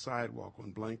laying on the sidewalk on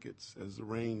blankets as the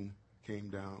rain came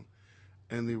down,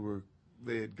 and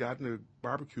they had gotten a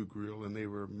barbecue grill and they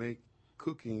were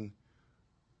cooking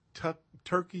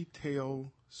turkey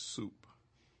tail soup.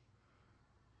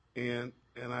 And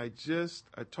I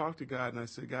talked to God and I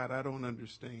said, God, I don't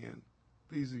understand.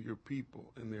 These are your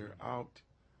people, and they're out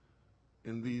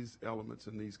in these elements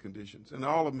and these conditions. And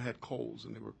all of them had colds,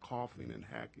 and they were coughing and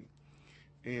hacking.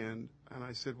 And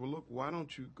I said, well, look, why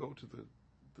don't you go to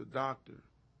the doctor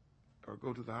or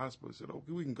go to the hospital? He said,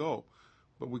 okay, we can go,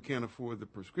 but we can't afford the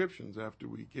prescriptions after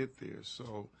we get there.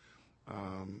 So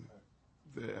I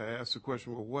asked the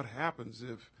question, well, what happens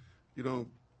if you don't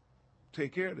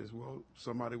take care of this? Well,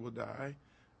 somebody will die,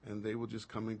 and they will just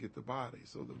come and get the body.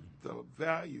 So the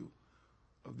value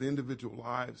of the individual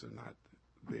lives are not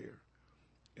there.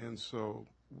 And so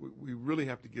we really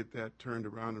have to get that turned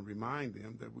around and remind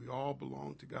them that we all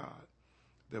belong to God,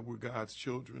 that we're God's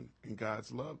children, and God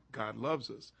loves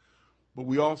us. But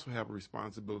we also have a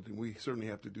responsibility, and we certainly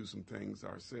have to do some things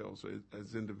ourselves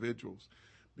as individuals,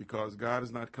 because God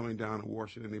is not coming down and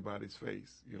washing anybody's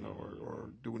face, or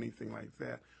do anything like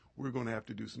that. We're going to have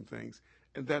to do some things.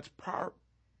 And that's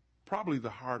probably the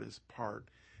hardest part,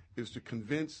 is to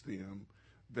convince them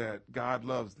that God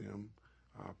loves them.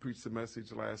 I preached the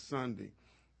message last Sunday.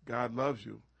 God loves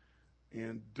you.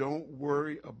 And don't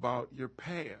worry about your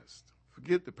past.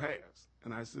 Forget the past.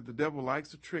 And I said, the devil likes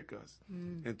to trick us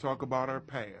and talk about our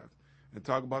past. and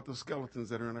talk about the skeletons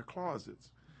that are in our closets.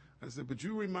 I said, but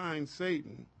you remind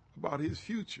Satan about his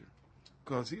future,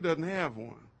 because he doesn't have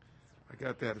one. I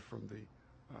got that from the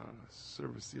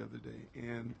service the other day.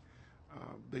 And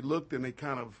they looked and they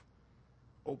kind of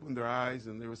opened their eyes,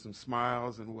 and there were some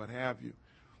smiles and what have you.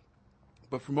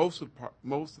 But for most of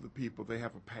the people, they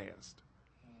have a past.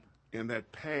 And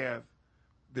that path,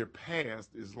 their past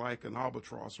is like an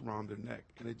albatross around their neck,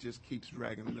 and it just keeps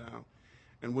dragging them down.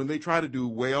 And when they try to do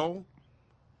well,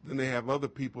 then they have other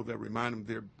people that remind them,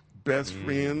 their best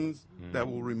friends that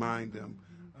will remind them.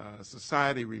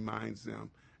 Society reminds them.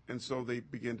 And so they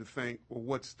begin to think, well,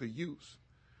 what's the use?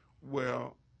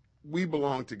 Well, we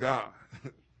belong to God,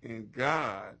 and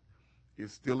God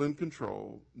is still in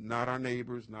control, not our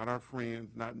neighbors, not our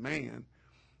friends, not man.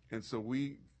 And so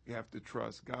we have to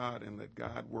trust God and let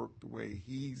God work the way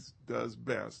he does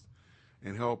best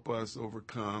and help us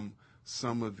overcome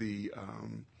some of the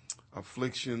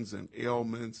afflictions and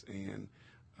ailments and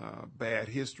bad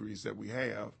histories that we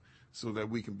have, so that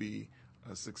we can be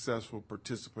successful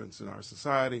participants in our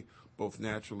society, both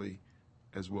naturally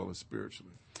as well as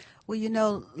spiritually. Well, you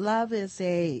know, love is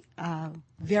a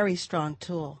very strong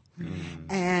tool.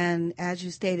 And as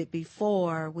you stated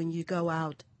before, when you go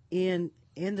out in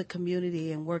the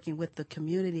community and working with the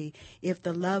community, if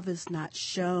the love is not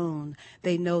shown,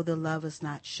 they know the love is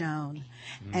not shown.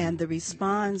 And the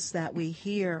response that we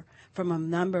hear from a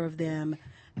number of them,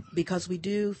 because we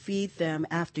do feed them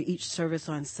after each service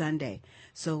on Sunday.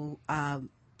 So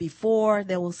before,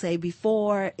 they will say,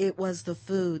 before it was the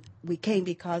food. We came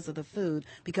because of the food,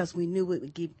 because we knew we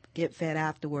would get fed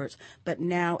afterwards. But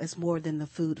now it's more than the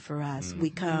food for us. We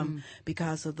come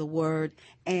because of the word.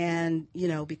 And, you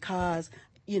know, because,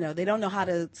 you know, they don't know how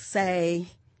to say,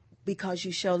 because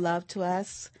you show love to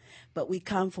us. But we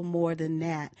come for more than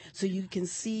that. So we can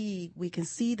see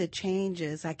the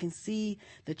changes. I can see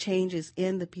the changes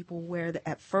in the people where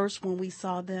at first when we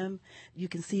saw them, you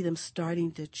can see them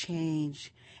starting to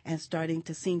change and starting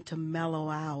to seem to mellow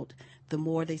out the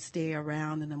more they stay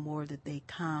around and the more that they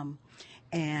come.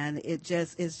 And it's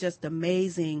just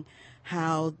amazing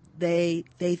how they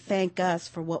thank us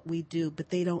for what we do, but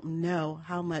they don't know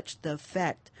how much the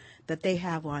effect that they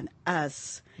have on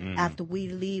us after we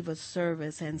leave a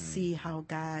service and see how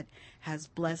God has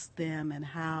blessed them, and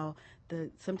how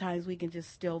sometimes we can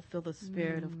just still feel the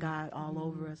Spirit of God all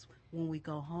over us when we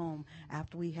go home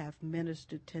after we have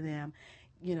ministered to them.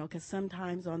 You know, because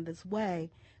sometimes on this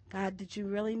way, God, did you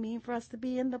really mean for us to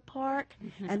be in the park?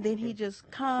 And then he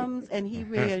just comes and he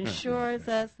reassures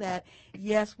us that,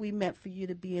 yes, we meant for you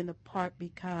to be in the park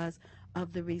because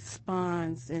of the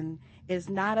response. And it's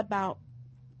not about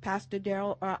Pastor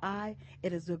Darryl or I.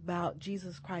 It is about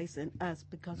Jesus Christ and us,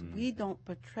 because we don't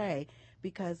portray,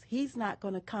 because he's not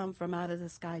going to come from out of the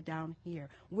sky down here.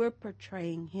 We're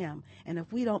portraying him. And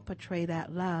if we don't portray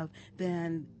that love,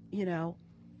 then, you know,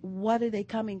 what are they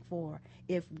coming for?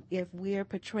 If we're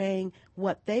portraying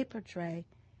what they portray,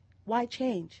 why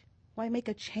change? Why make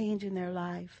a change in their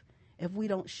life if we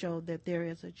don't show that there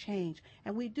is a change?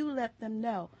 And we do let them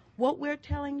know what we're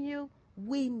telling you,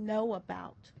 we know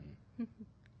about.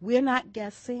 We're not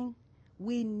guessing.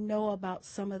 We know about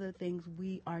some of the things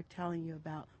we are telling you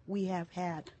about. We have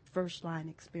had first-line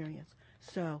experience.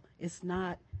 So it's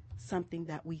not something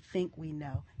that we think we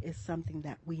know. It's something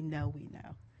that we know we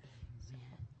know.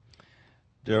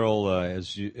 Darryl,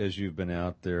 as you've been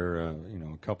out there,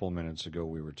 a couple of minutes ago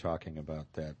we were talking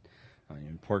about that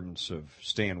importance of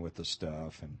staying with the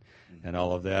stuff and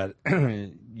all of that.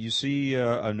 You see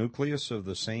a nucleus of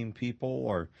the same people,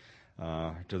 or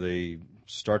do they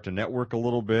start to network a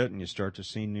little bit and you start to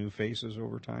see new faces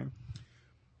over time?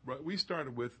 Right. We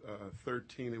started with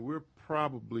 13, and we're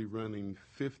probably running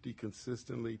 50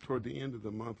 consistently. Toward the end of the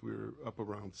month, we were up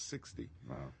around 60.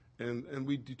 Wow. And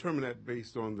we determine that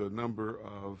based on the number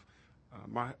of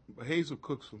Hazel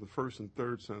cooks for the first and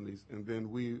third Sundays, and then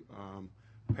we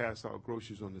pass out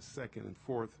groceries on the second and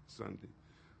fourth Sunday.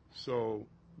 So,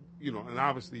 you know, and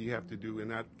obviously you have to do, in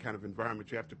that kind of environment,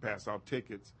 you have to pass out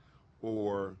tickets,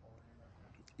 or,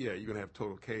 you're going to have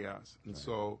total chaos. And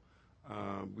so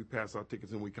we pass out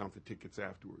tickets and we count the tickets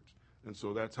afterwards. And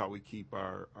so that's how we keep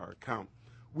our count.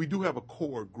 We do have a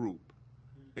core group.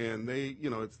 And they,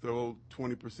 it's the old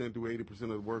 20% do 80% of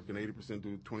the work and 80%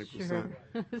 do 20%.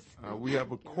 Sure. We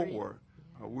have a core.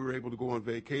 We were able to go on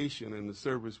vacation, and the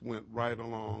service went right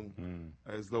along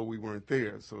as though we weren't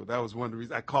there. So that was one of the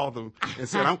reasons I called them and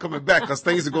said, I'm coming back because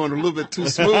things are going a little bit too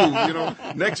smooth.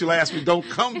 Next you'll ask me, don't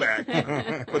come back.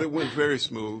 But it went very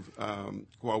smooth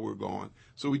while we were gone.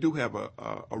 So we do have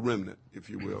a remnant, if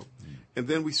you will. And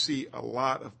then we see a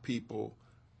lot of people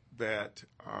that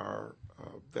are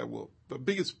the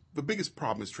biggest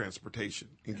problem is transportation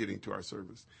in getting to our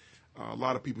service. A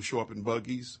lot of people show up in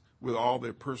buggies with all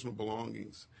their personal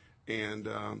belongings, and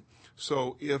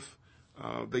so if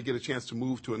they get a chance to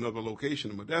move to another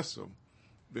location in Modesto,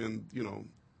 then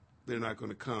they're not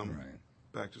going to come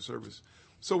back to service.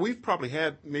 So we've probably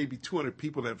had maybe 200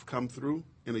 people that have come through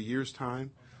in a year's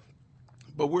time,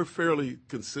 but we're fairly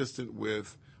consistent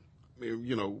with,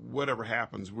 whatever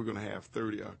happens, we're going to have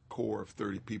a core of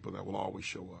 30 people that will always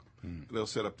show up. They'll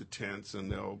set up the tents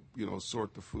and they'll,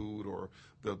 sort the food, or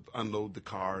they'll unload the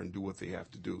car and do what they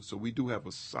have to do. So we do have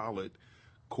a solid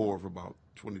core of about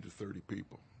 20 to 30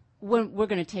 people. We're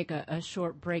going to take a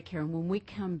short break here, and when we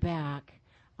come back,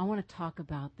 I want to talk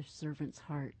about the servant's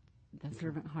heart, the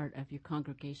servant heart of your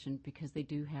congregation, because they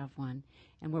do have one.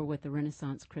 And we're with the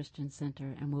Renaissance Christian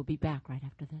Center, and we'll be back right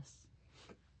after this.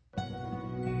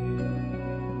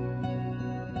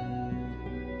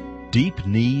 Deep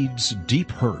needs, deep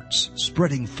hurts,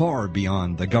 spreading far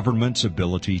beyond the government's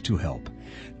ability to help.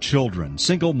 Children,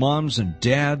 single moms and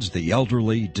dads, the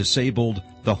elderly, disabled,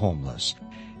 the homeless.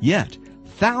 Yet,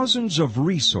 thousands of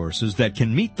resources that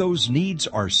can meet those needs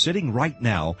are sitting right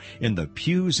now in the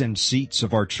pews and seats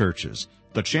of our churches.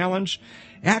 The challenge?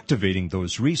 Activating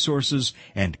those resources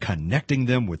and connecting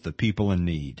them with the people in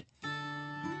need.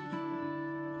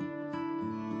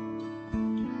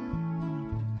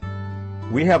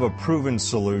 We have a proven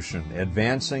solution,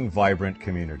 advancing vibrant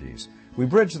communities. We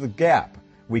bridge the gap.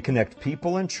 We connect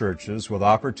people and churches with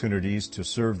opportunities to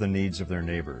serve the needs of their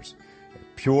neighbors.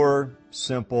 Pure,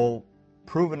 simple,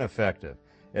 proven effective,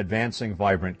 advancing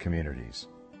vibrant communities.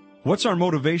 What's our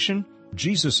motivation?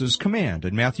 Jesus' command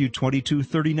in Matthew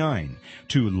 22:39,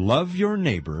 to love your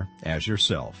neighbor as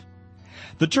yourself.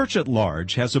 The church at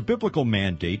large has a biblical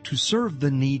mandate to serve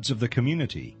the needs of the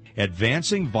community.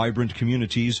 Advancing Vibrant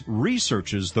Communities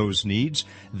researches those needs,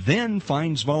 then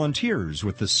finds volunteers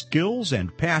with the skills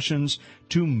and passions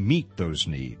to meet those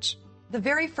needs. The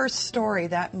very first story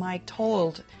that Mike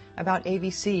told about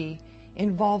AVC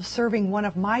involved serving one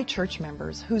of my church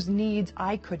members whose needs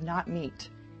I could not meet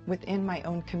within my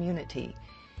own community.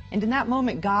 And in that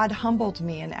moment, God humbled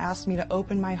me and asked me to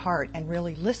open my heart and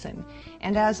really listen.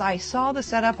 And as I saw the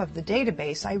setup of the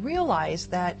database, I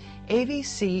realized that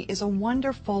AVC is a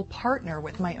wonderful partner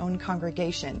with my own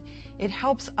congregation. It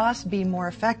helps us be more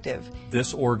effective.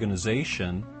 This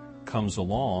organization comes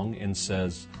along and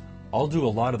says, I'll do a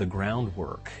lot of the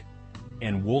groundwork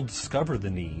and we'll discover the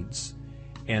needs.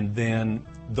 And then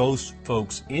those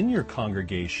folks in your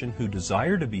congregation who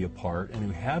desire to be a part and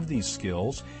who have these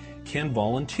skills can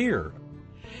volunteer.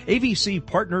 AVC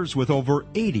partners with over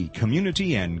 80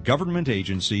 community and government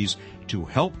agencies to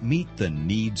help meet the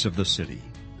needs of the city.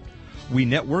 We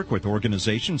network with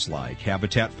organizations like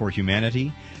Habitat for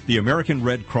Humanity, the American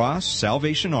Red Cross,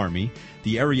 Salvation Army,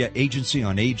 the Area Agency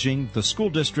on Aging, the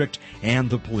school district, and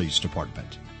the police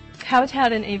department.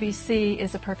 Habitat and AVC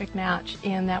is a perfect match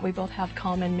in that we both have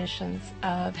common missions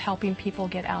of helping people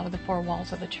get out of the four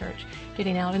walls of the church,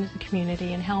 getting out into the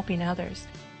community and helping others.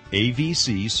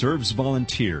 AVC serves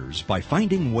volunteers by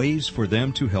finding ways for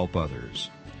them to help others.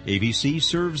 AVC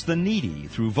serves the needy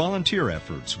through volunteer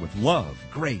efforts with love,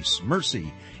 grace,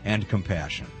 mercy, and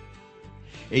compassion.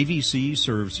 AVC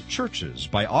serves churches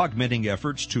by augmenting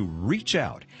efforts to reach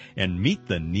out and meet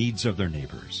the needs of their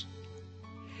neighbors.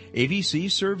 AVC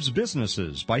serves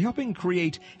businesses by helping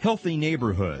create healthy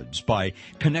neighborhoods, by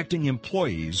connecting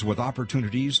employees with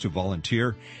opportunities to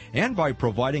volunteer, and by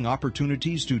providing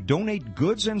opportunities to donate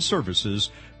goods and services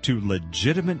to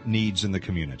legitimate needs in the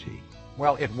community.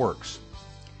 Well, it works.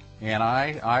 And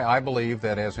I believe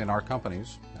that as in our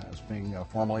companies, as being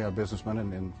formerly a businessman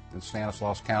in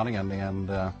Stanislaus County and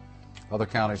other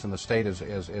counties in the state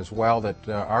as well, that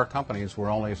our companies were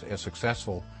only as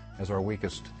successful as our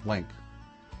weakest link.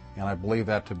 And I believe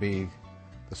that to be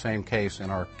the same case in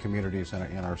our communities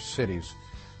and in our cities,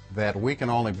 that we can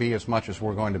only be as much as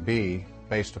we're going to be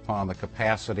based upon the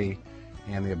capacity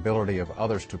and the ability of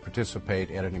others to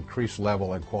participate at an increased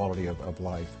level and quality of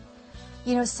life.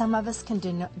 You know, some of us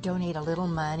can donate a little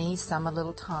money, some a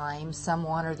little time, some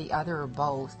one or the other or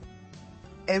both.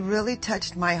 It really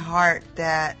touched my heart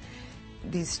that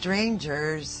these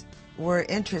strangers were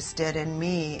interested in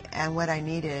me and what I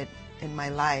needed in my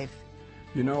life.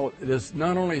 You know, it's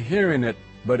not only hearing it,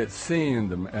 but it's seeing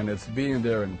them, and it's being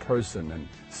there in person and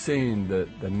seeing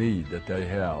the need that they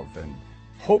have and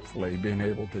hopefully being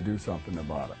able to do something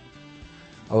about it.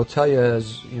 I will tell you,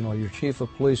 as you know, your chief of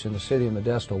police in the city of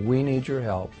Modesto, we need your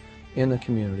help in the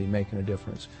community making a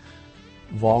difference.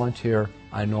 Volunteer.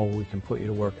 I know we can put you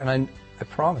to work. And I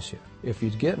promise you, if you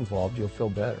get involved, you'll feel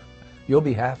better. You'll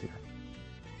be happier.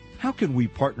 How can we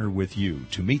partner with you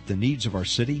to meet the needs of our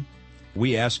city?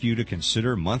 We ask you to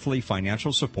consider monthly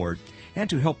financial support and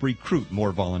to help recruit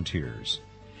more volunteers.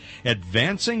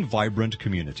 Advancing vibrant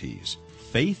communities,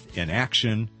 faith in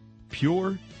action,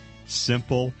 pure,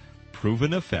 simple,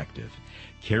 proven effective,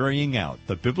 carrying out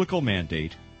the biblical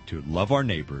mandate to love our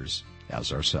neighbors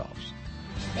as ourselves.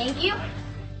 Thank you.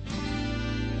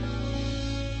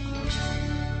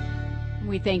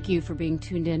 We thank you for being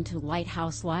tuned in to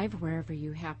Lighthouse Live, wherever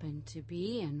you happen to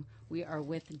be. And we are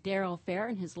with Darryl Fair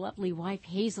and his lovely wife,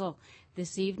 Hazel,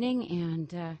 this evening.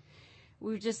 And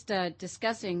we were just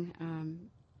discussing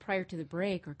prior to the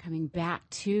break, or coming back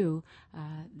to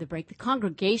the break, the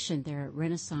congregation there at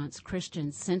Renaissance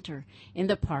Christian Center in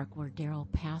the park where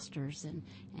Darryl pastors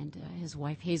and his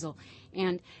wife, Hazel.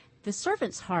 And the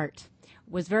servant's heart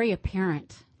was very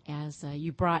apparent as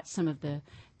you brought some of the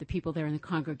people there in the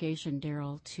congregation,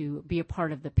 Darryl, to be a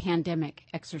part of the pandemic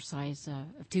exercise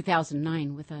of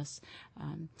 2009 with us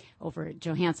over at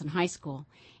Johansson High School.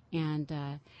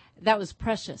 And that was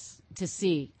precious to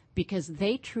see, because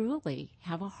they truly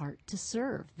have a heart to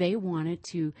serve. They wanted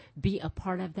to be a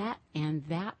part of that, and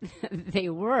that they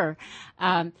were.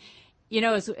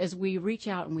 As we reach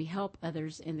out and we help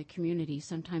others in the community,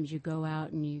 sometimes you go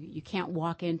out and you can't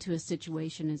walk into a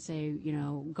situation and say,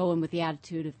 go in with the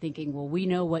attitude of thinking, well, we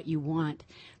know what you want.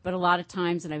 But a lot of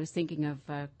times, and I was thinking of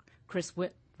Chris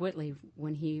Whitley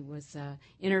when he was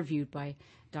interviewed by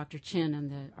Dr. Chin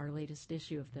on our latest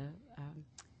issue of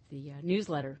the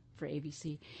newsletter for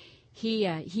ABC. He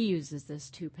uses this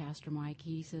too, Pastor Mike.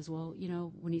 He says, well,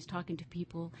 when he's talking to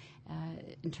people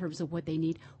in terms of what they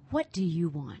need, what do you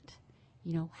want?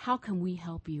 How can we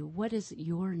help you? What is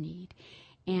your need?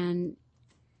 And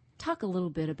talk a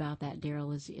little bit about that,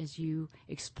 Darryl, as you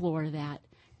explore that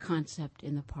concept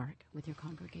in the park with your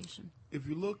congregation. If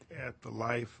you look at the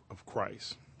life of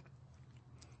Christ,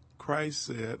 Christ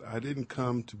said, I didn't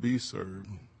come to be served.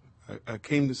 I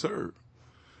came to serve.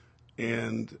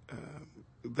 And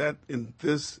that in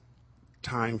this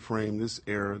time frame, this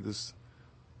era, this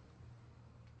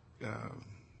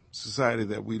society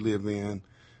that we live in,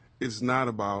 it's not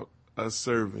about us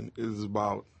serving. It is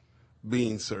about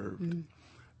being served. Mm-hmm.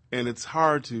 And it's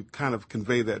hard to kind of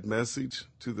convey that message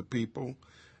to the people.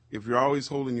 If you're always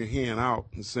holding your hand out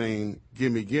and saying,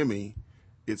 gimme, gimme,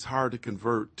 it's hard to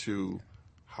convert to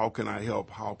how can I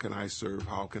help, how can I serve,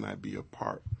 how can I be a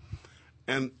part.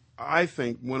 And I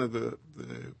think one of the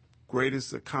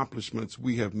greatest accomplishments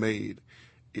we have made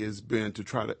is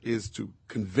to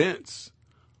convince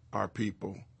our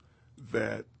people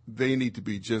that they need to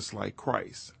be just like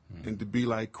Christ. Mm-hmm. And to be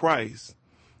like Christ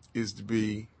is to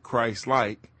be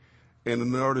Christ-like. And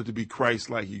in order to be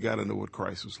Christ-like, you got to know what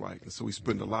Christ was like. And so we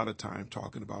spend a lot of time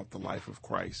talking about the life of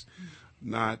Christ,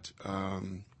 not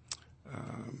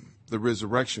the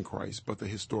resurrection Christ, but the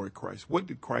historic Christ. What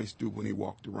did Christ do when he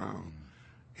walked around?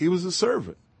 He was a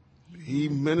servant. He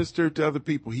ministered to other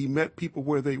people. He met people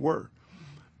where they were.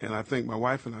 And I think my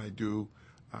wife and I do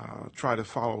try to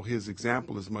follow his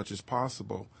example as much as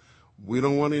possible. We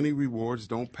don't want any rewards.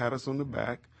 Don't pat us on the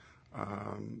back.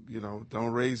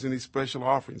 Don't raise any special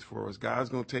offerings for us. God's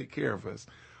going to take care of us.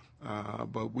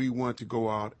 But we want to go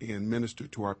out and minister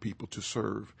to our people, to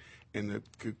serve, and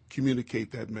to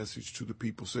communicate that message to the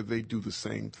people so they do the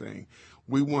same thing.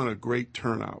 We want a great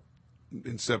turnout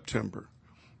in September.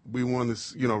 We want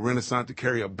this, Renaissance to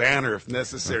carry a banner if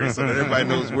necessary so that everybody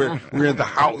knows we're in the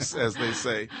house, as they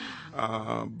say.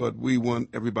 But we want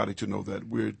everybody to know that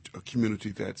we're a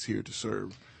community that's here to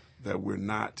serve, that we're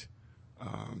not,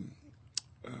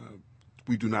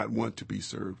 we do not want to be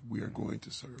served. We are going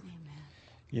to serve.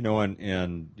 Amen.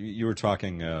 And you were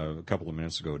talking a couple of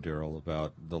minutes ago, Darryl,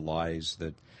 about the lies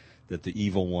that the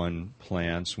evil one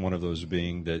plants, one of those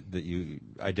being that you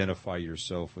identify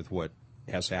yourself with what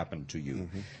has happened to you,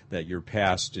 mm-hmm. that your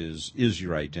past is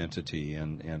your identity,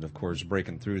 and of course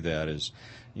breaking through that is,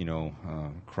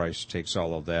 Christ takes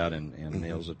all of that and mm-hmm.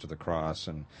 nails it to the cross,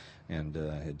 and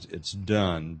it's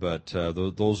done. But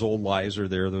those old lies are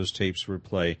there; those tapes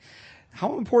replay.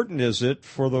 How important is it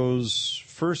for those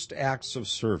first acts of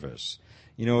service,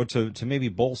 to maybe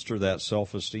bolster that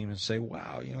self-esteem and say,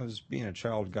 wow, this being a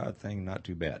child of God thing, not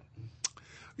too bad?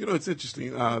 It's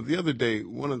interesting. The other day,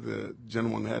 one of the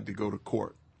gentlemen had to go to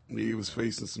court. He was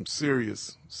facing some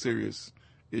serious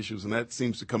issues, and that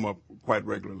seems to come up quite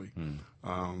regularly.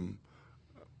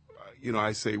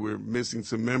 I say we're missing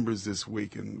some members this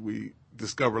week, and we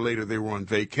discover later they were on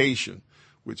vacation,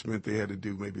 which meant they had to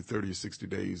do maybe 30 or 60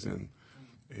 days in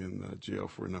jail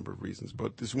for a number of reasons.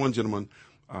 But this one gentleman,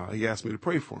 he asked me to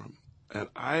pray for him. And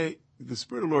the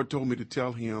Spirit of the Lord told me to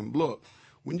tell him, look,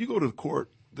 when you go to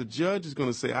court, the judge is going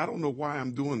to say, I don't know why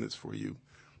I'm doing this for you,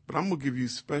 but I'm going to give you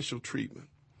special treatment.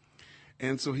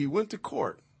 And so he went to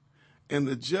court, and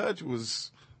the judge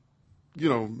was,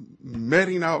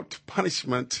 meting out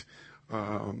punishment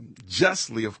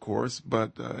justly, of course,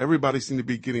 but everybody seemed to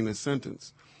be getting a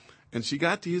sentence. And she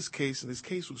got to his case, and his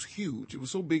case was huge. It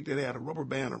was so big that it had a rubber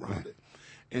band around it.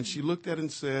 And she looked at it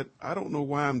and said, I don't know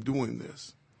why I'm doing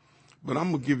this, but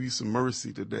I'm going to give you some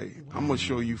mercy today. I'm going to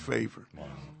show you favor.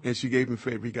 And she gave him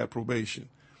favor. He got probation.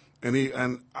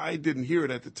 And I didn't hear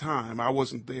it at the time. I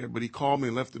wasn't there, but he called me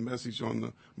and left a message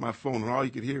on my phone, and all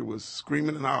you could hear was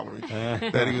screaming and hollering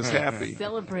that he was happy.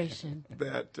 Celebration.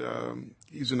 That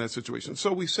he's in that situation.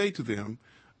 So we say to them,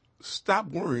 stop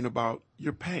worrying about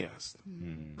your past.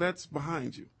 That's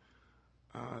behind you.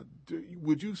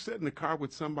 Would you sit in the car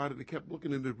with somebody that kept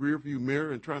looking in the rearview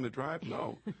mirror and trying to drive?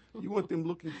 No. You want them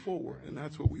looking forward, and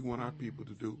that's what we want our people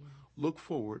to do. Look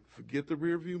forward. Forget the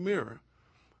rearview mirror.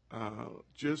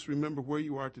 Just remember where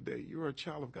you are today. You're a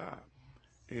child of God,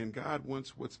 and God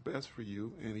wants what's best for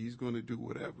you, and he's going to do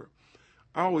whatever.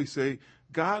 I always say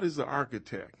God is the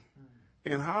architect,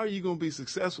 and how are you going to be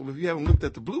successful if you haven't looked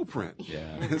at the blueprint?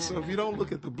 And so if you don't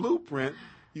look at the blueprint,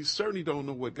 you certainly don't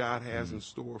know what God has in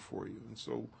store for you. And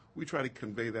so we try to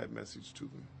convey that message to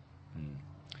them.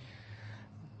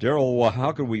 Darryl,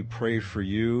 how could we pray for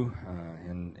you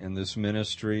in this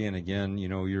ministry? And again,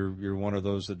 you're one of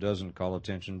those that doesn't call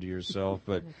attention to yourself,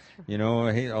 but a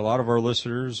lot of our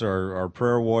listeners are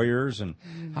prayer warriors. And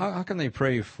how can they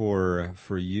pray for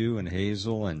you and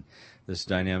Hazel and this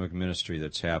dynamic ministry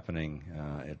that's happening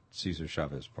at Cesar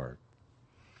Chavez Park?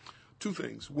 Two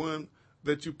things. One,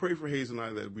 that you pray for Hazel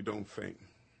and I that we don't faint,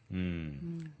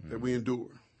 that we endure.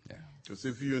 Because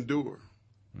if you endure,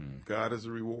 God is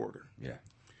a rewarder.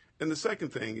 And the second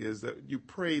thing is that you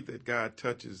pray that God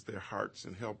touches their hearts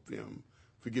and help them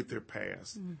forget their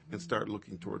past and start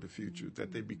looking toward the future,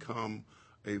 that they become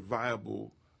a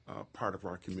viable part of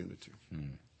our community.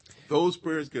 Those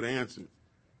prayers get answered.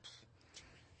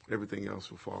 Everything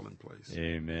else will fall in place.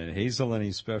 Amen. Hazel,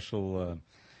 any special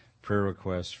prayer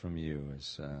requests from you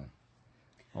as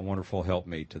a wonderful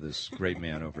helpmate to this great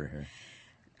man over here?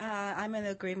 I'm in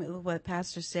agreement with what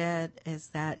Pastor said, is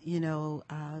that,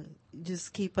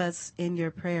 just keep us in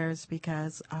your prayers,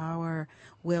 because our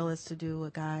will is to do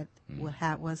what God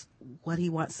what he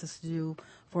wants us to do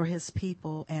for his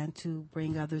people, and to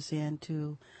bring others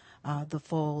into the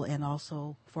fold, and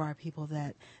also for our people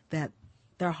that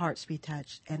their hearts be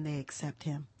touched and they accept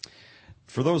him.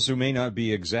 For those who may not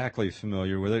be exactly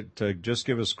familiar with it, just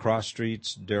give us cross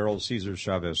streets, Darryl, Cesar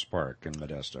Chavez Park in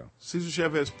Modesto. Cesar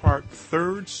Chavez Park,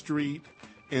 3rd Street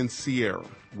and Sierra.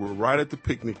 We're right at the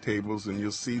picnic tables, and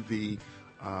you'll see the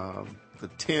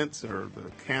tents or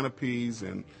the canopies,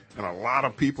 and a lot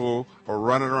of people are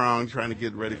running around trying to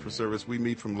get ready for service. We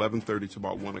meet from 11:30 to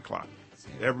about 1 o'clock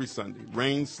every Sunday.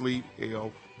 Rain, sleet,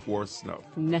 hail, or snow.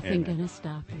 Nothing going to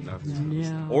stop you. Nothing.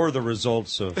 No. Or the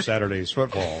results of Saturday's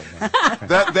football.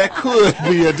 that could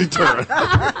be a deterrent.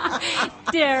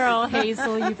 Darryl,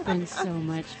 Hazel, you've been so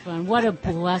much fun. What a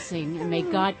blessing. And may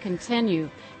God continue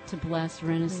to bless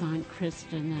Renaissance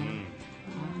Christian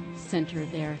Center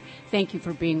there. Thank you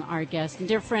for being our guest. And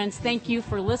dear friends, thank you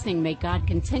for listening. May God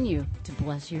continue to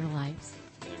bless your lives.